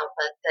away now,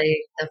 but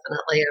they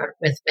definitely are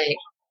with me.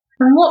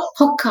 And what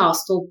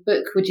podcast or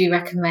book would you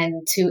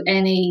recommend to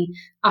any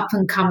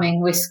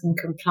up-and-coming risk and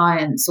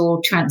compliance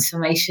or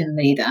transformation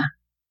leader?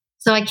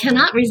 So I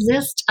cannot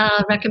resist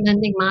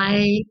recommending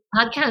my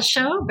podcast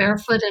show,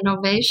 Barefoot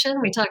Innovation.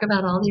 We talk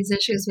about all these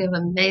issues. We have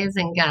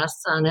amazing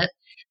guests on it,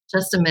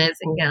 just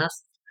amazing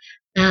guests.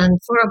 And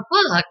for a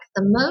book,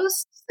 the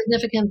most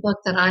significant book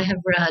that I have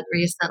read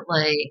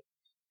recently,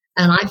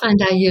 and I find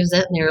I use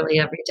it nearly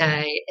every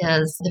day,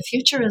 is The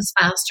Future is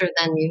Faster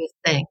Than You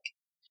Think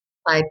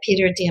by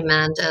Peter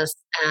Diamandis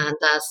and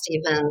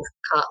Stephen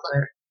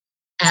Kotler.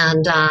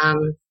 And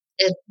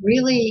it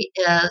really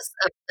is,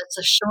 it's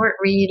a short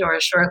read or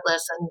a short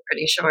listen,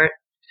 pretty short,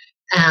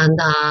 and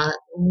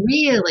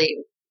really,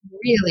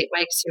 really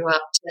wakes you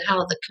up to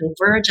how the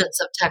convergence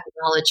of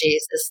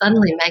technologies is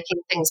suddenly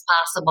making things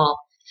possible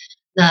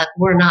that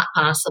were not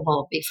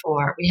possible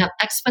before. We have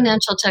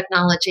exponential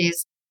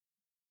technologies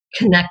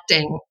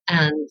connecting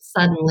and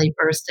suddenly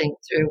bursting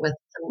through with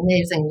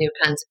amazing new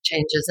kinds of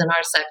changes in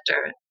our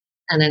sector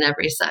and in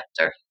every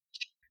sector.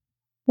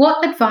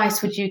 What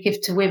advice would you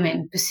give to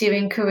women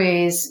pursuing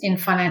careers in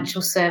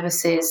financial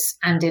services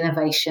and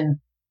innovation?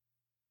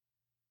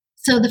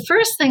 So the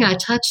first thing I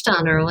touched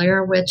on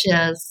earlier, which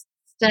is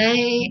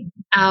stay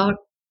out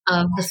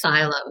of the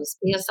silos,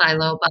 be a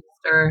silo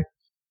buster,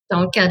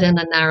 don't get in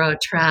a narrow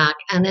track.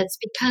 And it's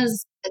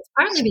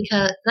partly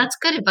because that's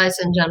good advice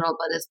in general,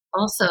 but it's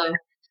also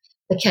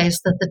the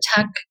case that the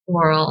tech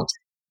world,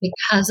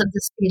 because of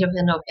the speed of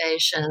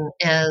innovation,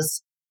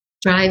 is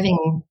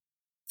driving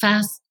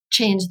fast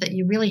change that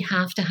you really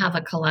have to have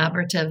a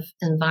collaborative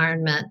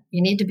environment.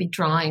 You need to be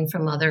drawing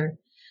from other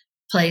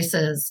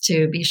places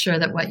to be sure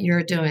that what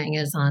you're doing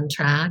is on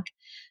track.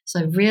 So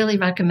I really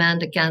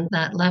recommend, again,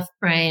 that left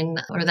brain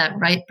or that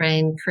right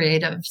brain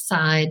creative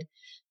side.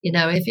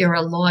 If you're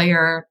a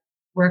lawyer,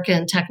 work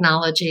in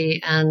technology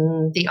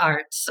and the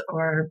arts,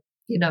 or,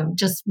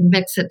 just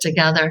mix it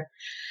together.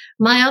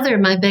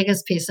 My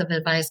biggest piece of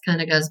advice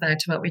kind of goes back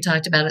to what we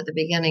talked about at the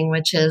beginning,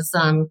 which is,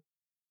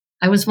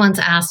 I was once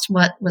asked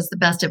what was the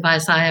best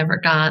advice I ever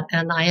got,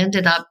 and I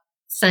ended up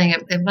saying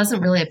it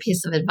wasn't really a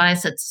piece of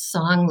advice, it's a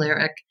song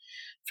lyric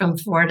from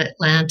Ford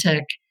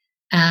Atlantic,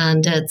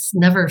 and it's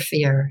never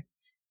fear.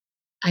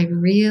 I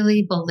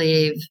really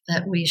believe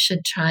that we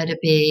should try to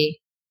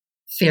be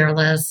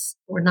fearless.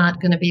 We're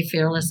not going to be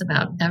fearless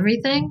about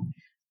everything,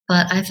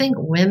 but I think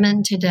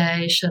women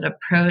today should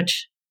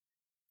approach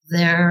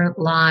their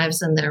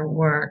lives and their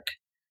work,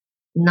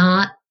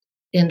 not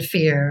in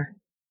fear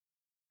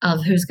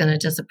of who's going to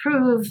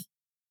disapprove.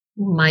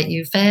 Might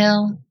you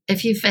fail?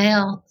 If you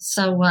fail,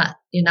 so what?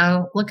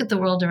 Look at the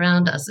world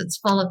around us. It's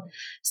full of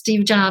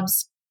Steve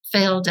Jobs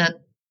failed at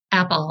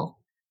Apple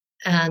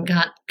and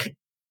got,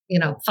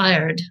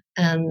 fired,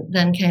 and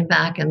then came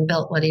back and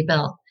built what he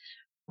built,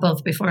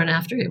 both before and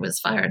after he was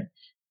fired.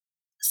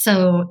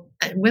 So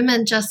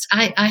women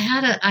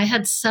I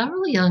had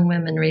several young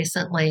women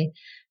recently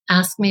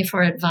ask me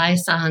for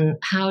advice on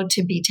how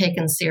to be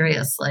taken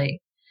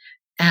seriously.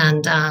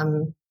 And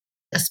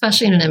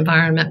especially in an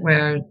environment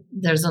where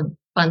there's a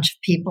bunch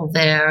of people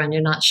there and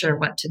you're not sure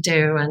what to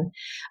do. And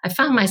I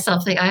found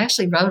myself I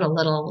actually wrote a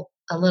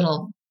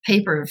little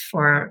paper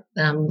for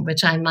them,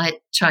 which I might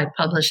try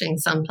publishing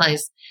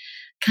someplace,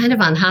 kind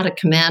of on how to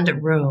command a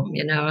room.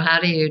 How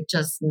do you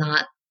just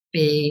not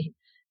be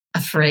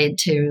afraid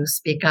to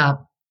speak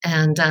up?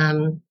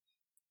 And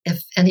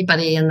if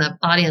anybody in the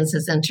audience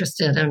is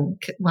interested and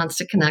wants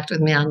to connect with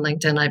me on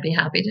LinkedIn, I'd be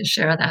happy to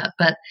share that.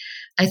 But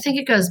I think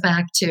it goes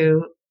back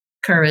to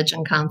courage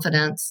and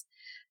confidence.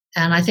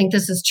 And I think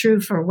this is true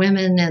for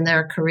women in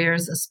their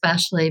careers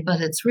especially,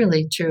 but it's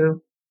really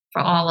true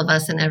for all of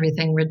us in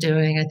everything we're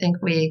doing. I think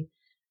we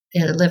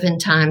live in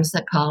times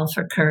that call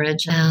for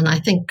courage. And I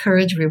think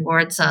courage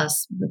rewards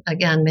us.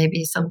 Again,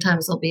 maybe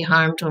sometimes we'll be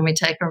harmed when we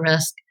take a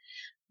risk,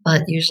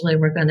 but usually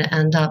we're going to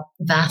end up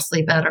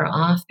vastly better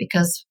off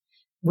because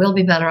we'll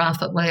be better off,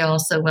 but we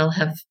also will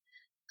have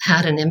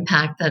had an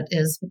impact that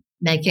is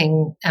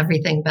making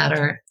everything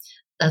better.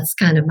 That's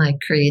kind of my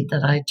creed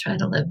that I try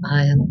to live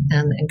by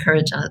and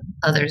encourage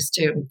others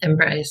to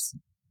embrace.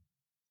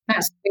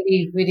 That's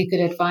really, really good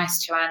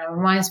advice, Joanne. It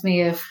reminds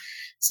me of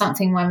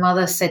something my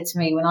mother said to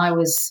me when I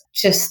was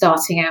just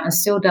starting out and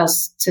still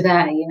does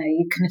today.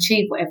 You can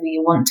achieve whatever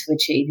you want to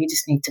achieve. You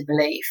just need to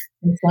believe.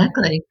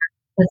 Exactly.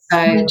 That's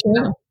so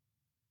true.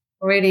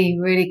 Really,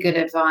 really good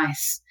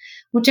advice.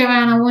 Well,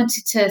 Joanne, I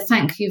wanted to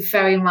thank you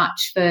very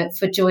much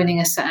for joining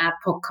us at our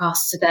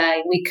podcast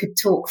today. We could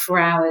talk for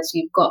hours.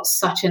 You've got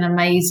such an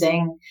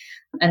amazing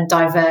and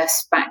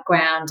diverse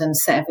background and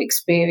set of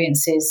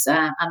experiences,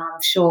 and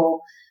I'm sure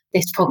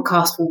this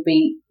podcast will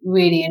be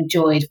really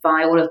enjoyed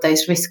by all of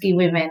those risky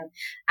women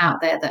out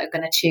there that are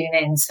going to tune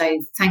in. So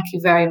thank you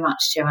very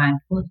much, Joanne.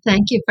 Well,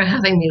 thank you for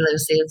having me,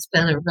 Lucy. It's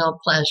been a real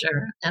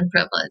pleasure and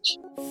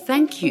privilege.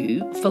 Thank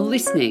you for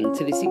listening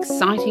to this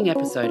exciting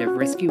episode of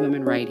Risky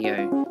Women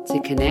Radio to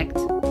connect,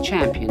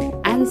 champion,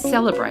 and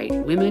celebrate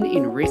women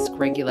in risk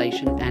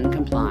regulation and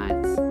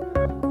compliance.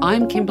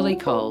 I'm Kimberly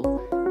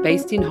Cole,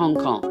 based in Hong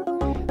Kong.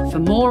 For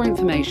more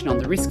information on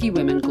the Risky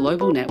Women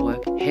Global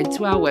Network, head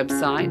to our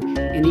website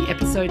in the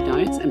episode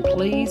notes, and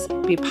please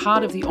be a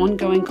part of the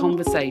ongoing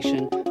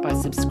conversation by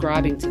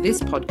subscribing to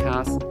this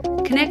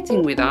podcast,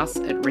 connecting with us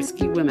at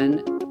Risky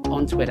Women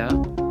on Twitter,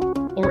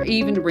 or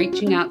even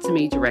reaching out to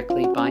me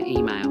directly by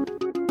email.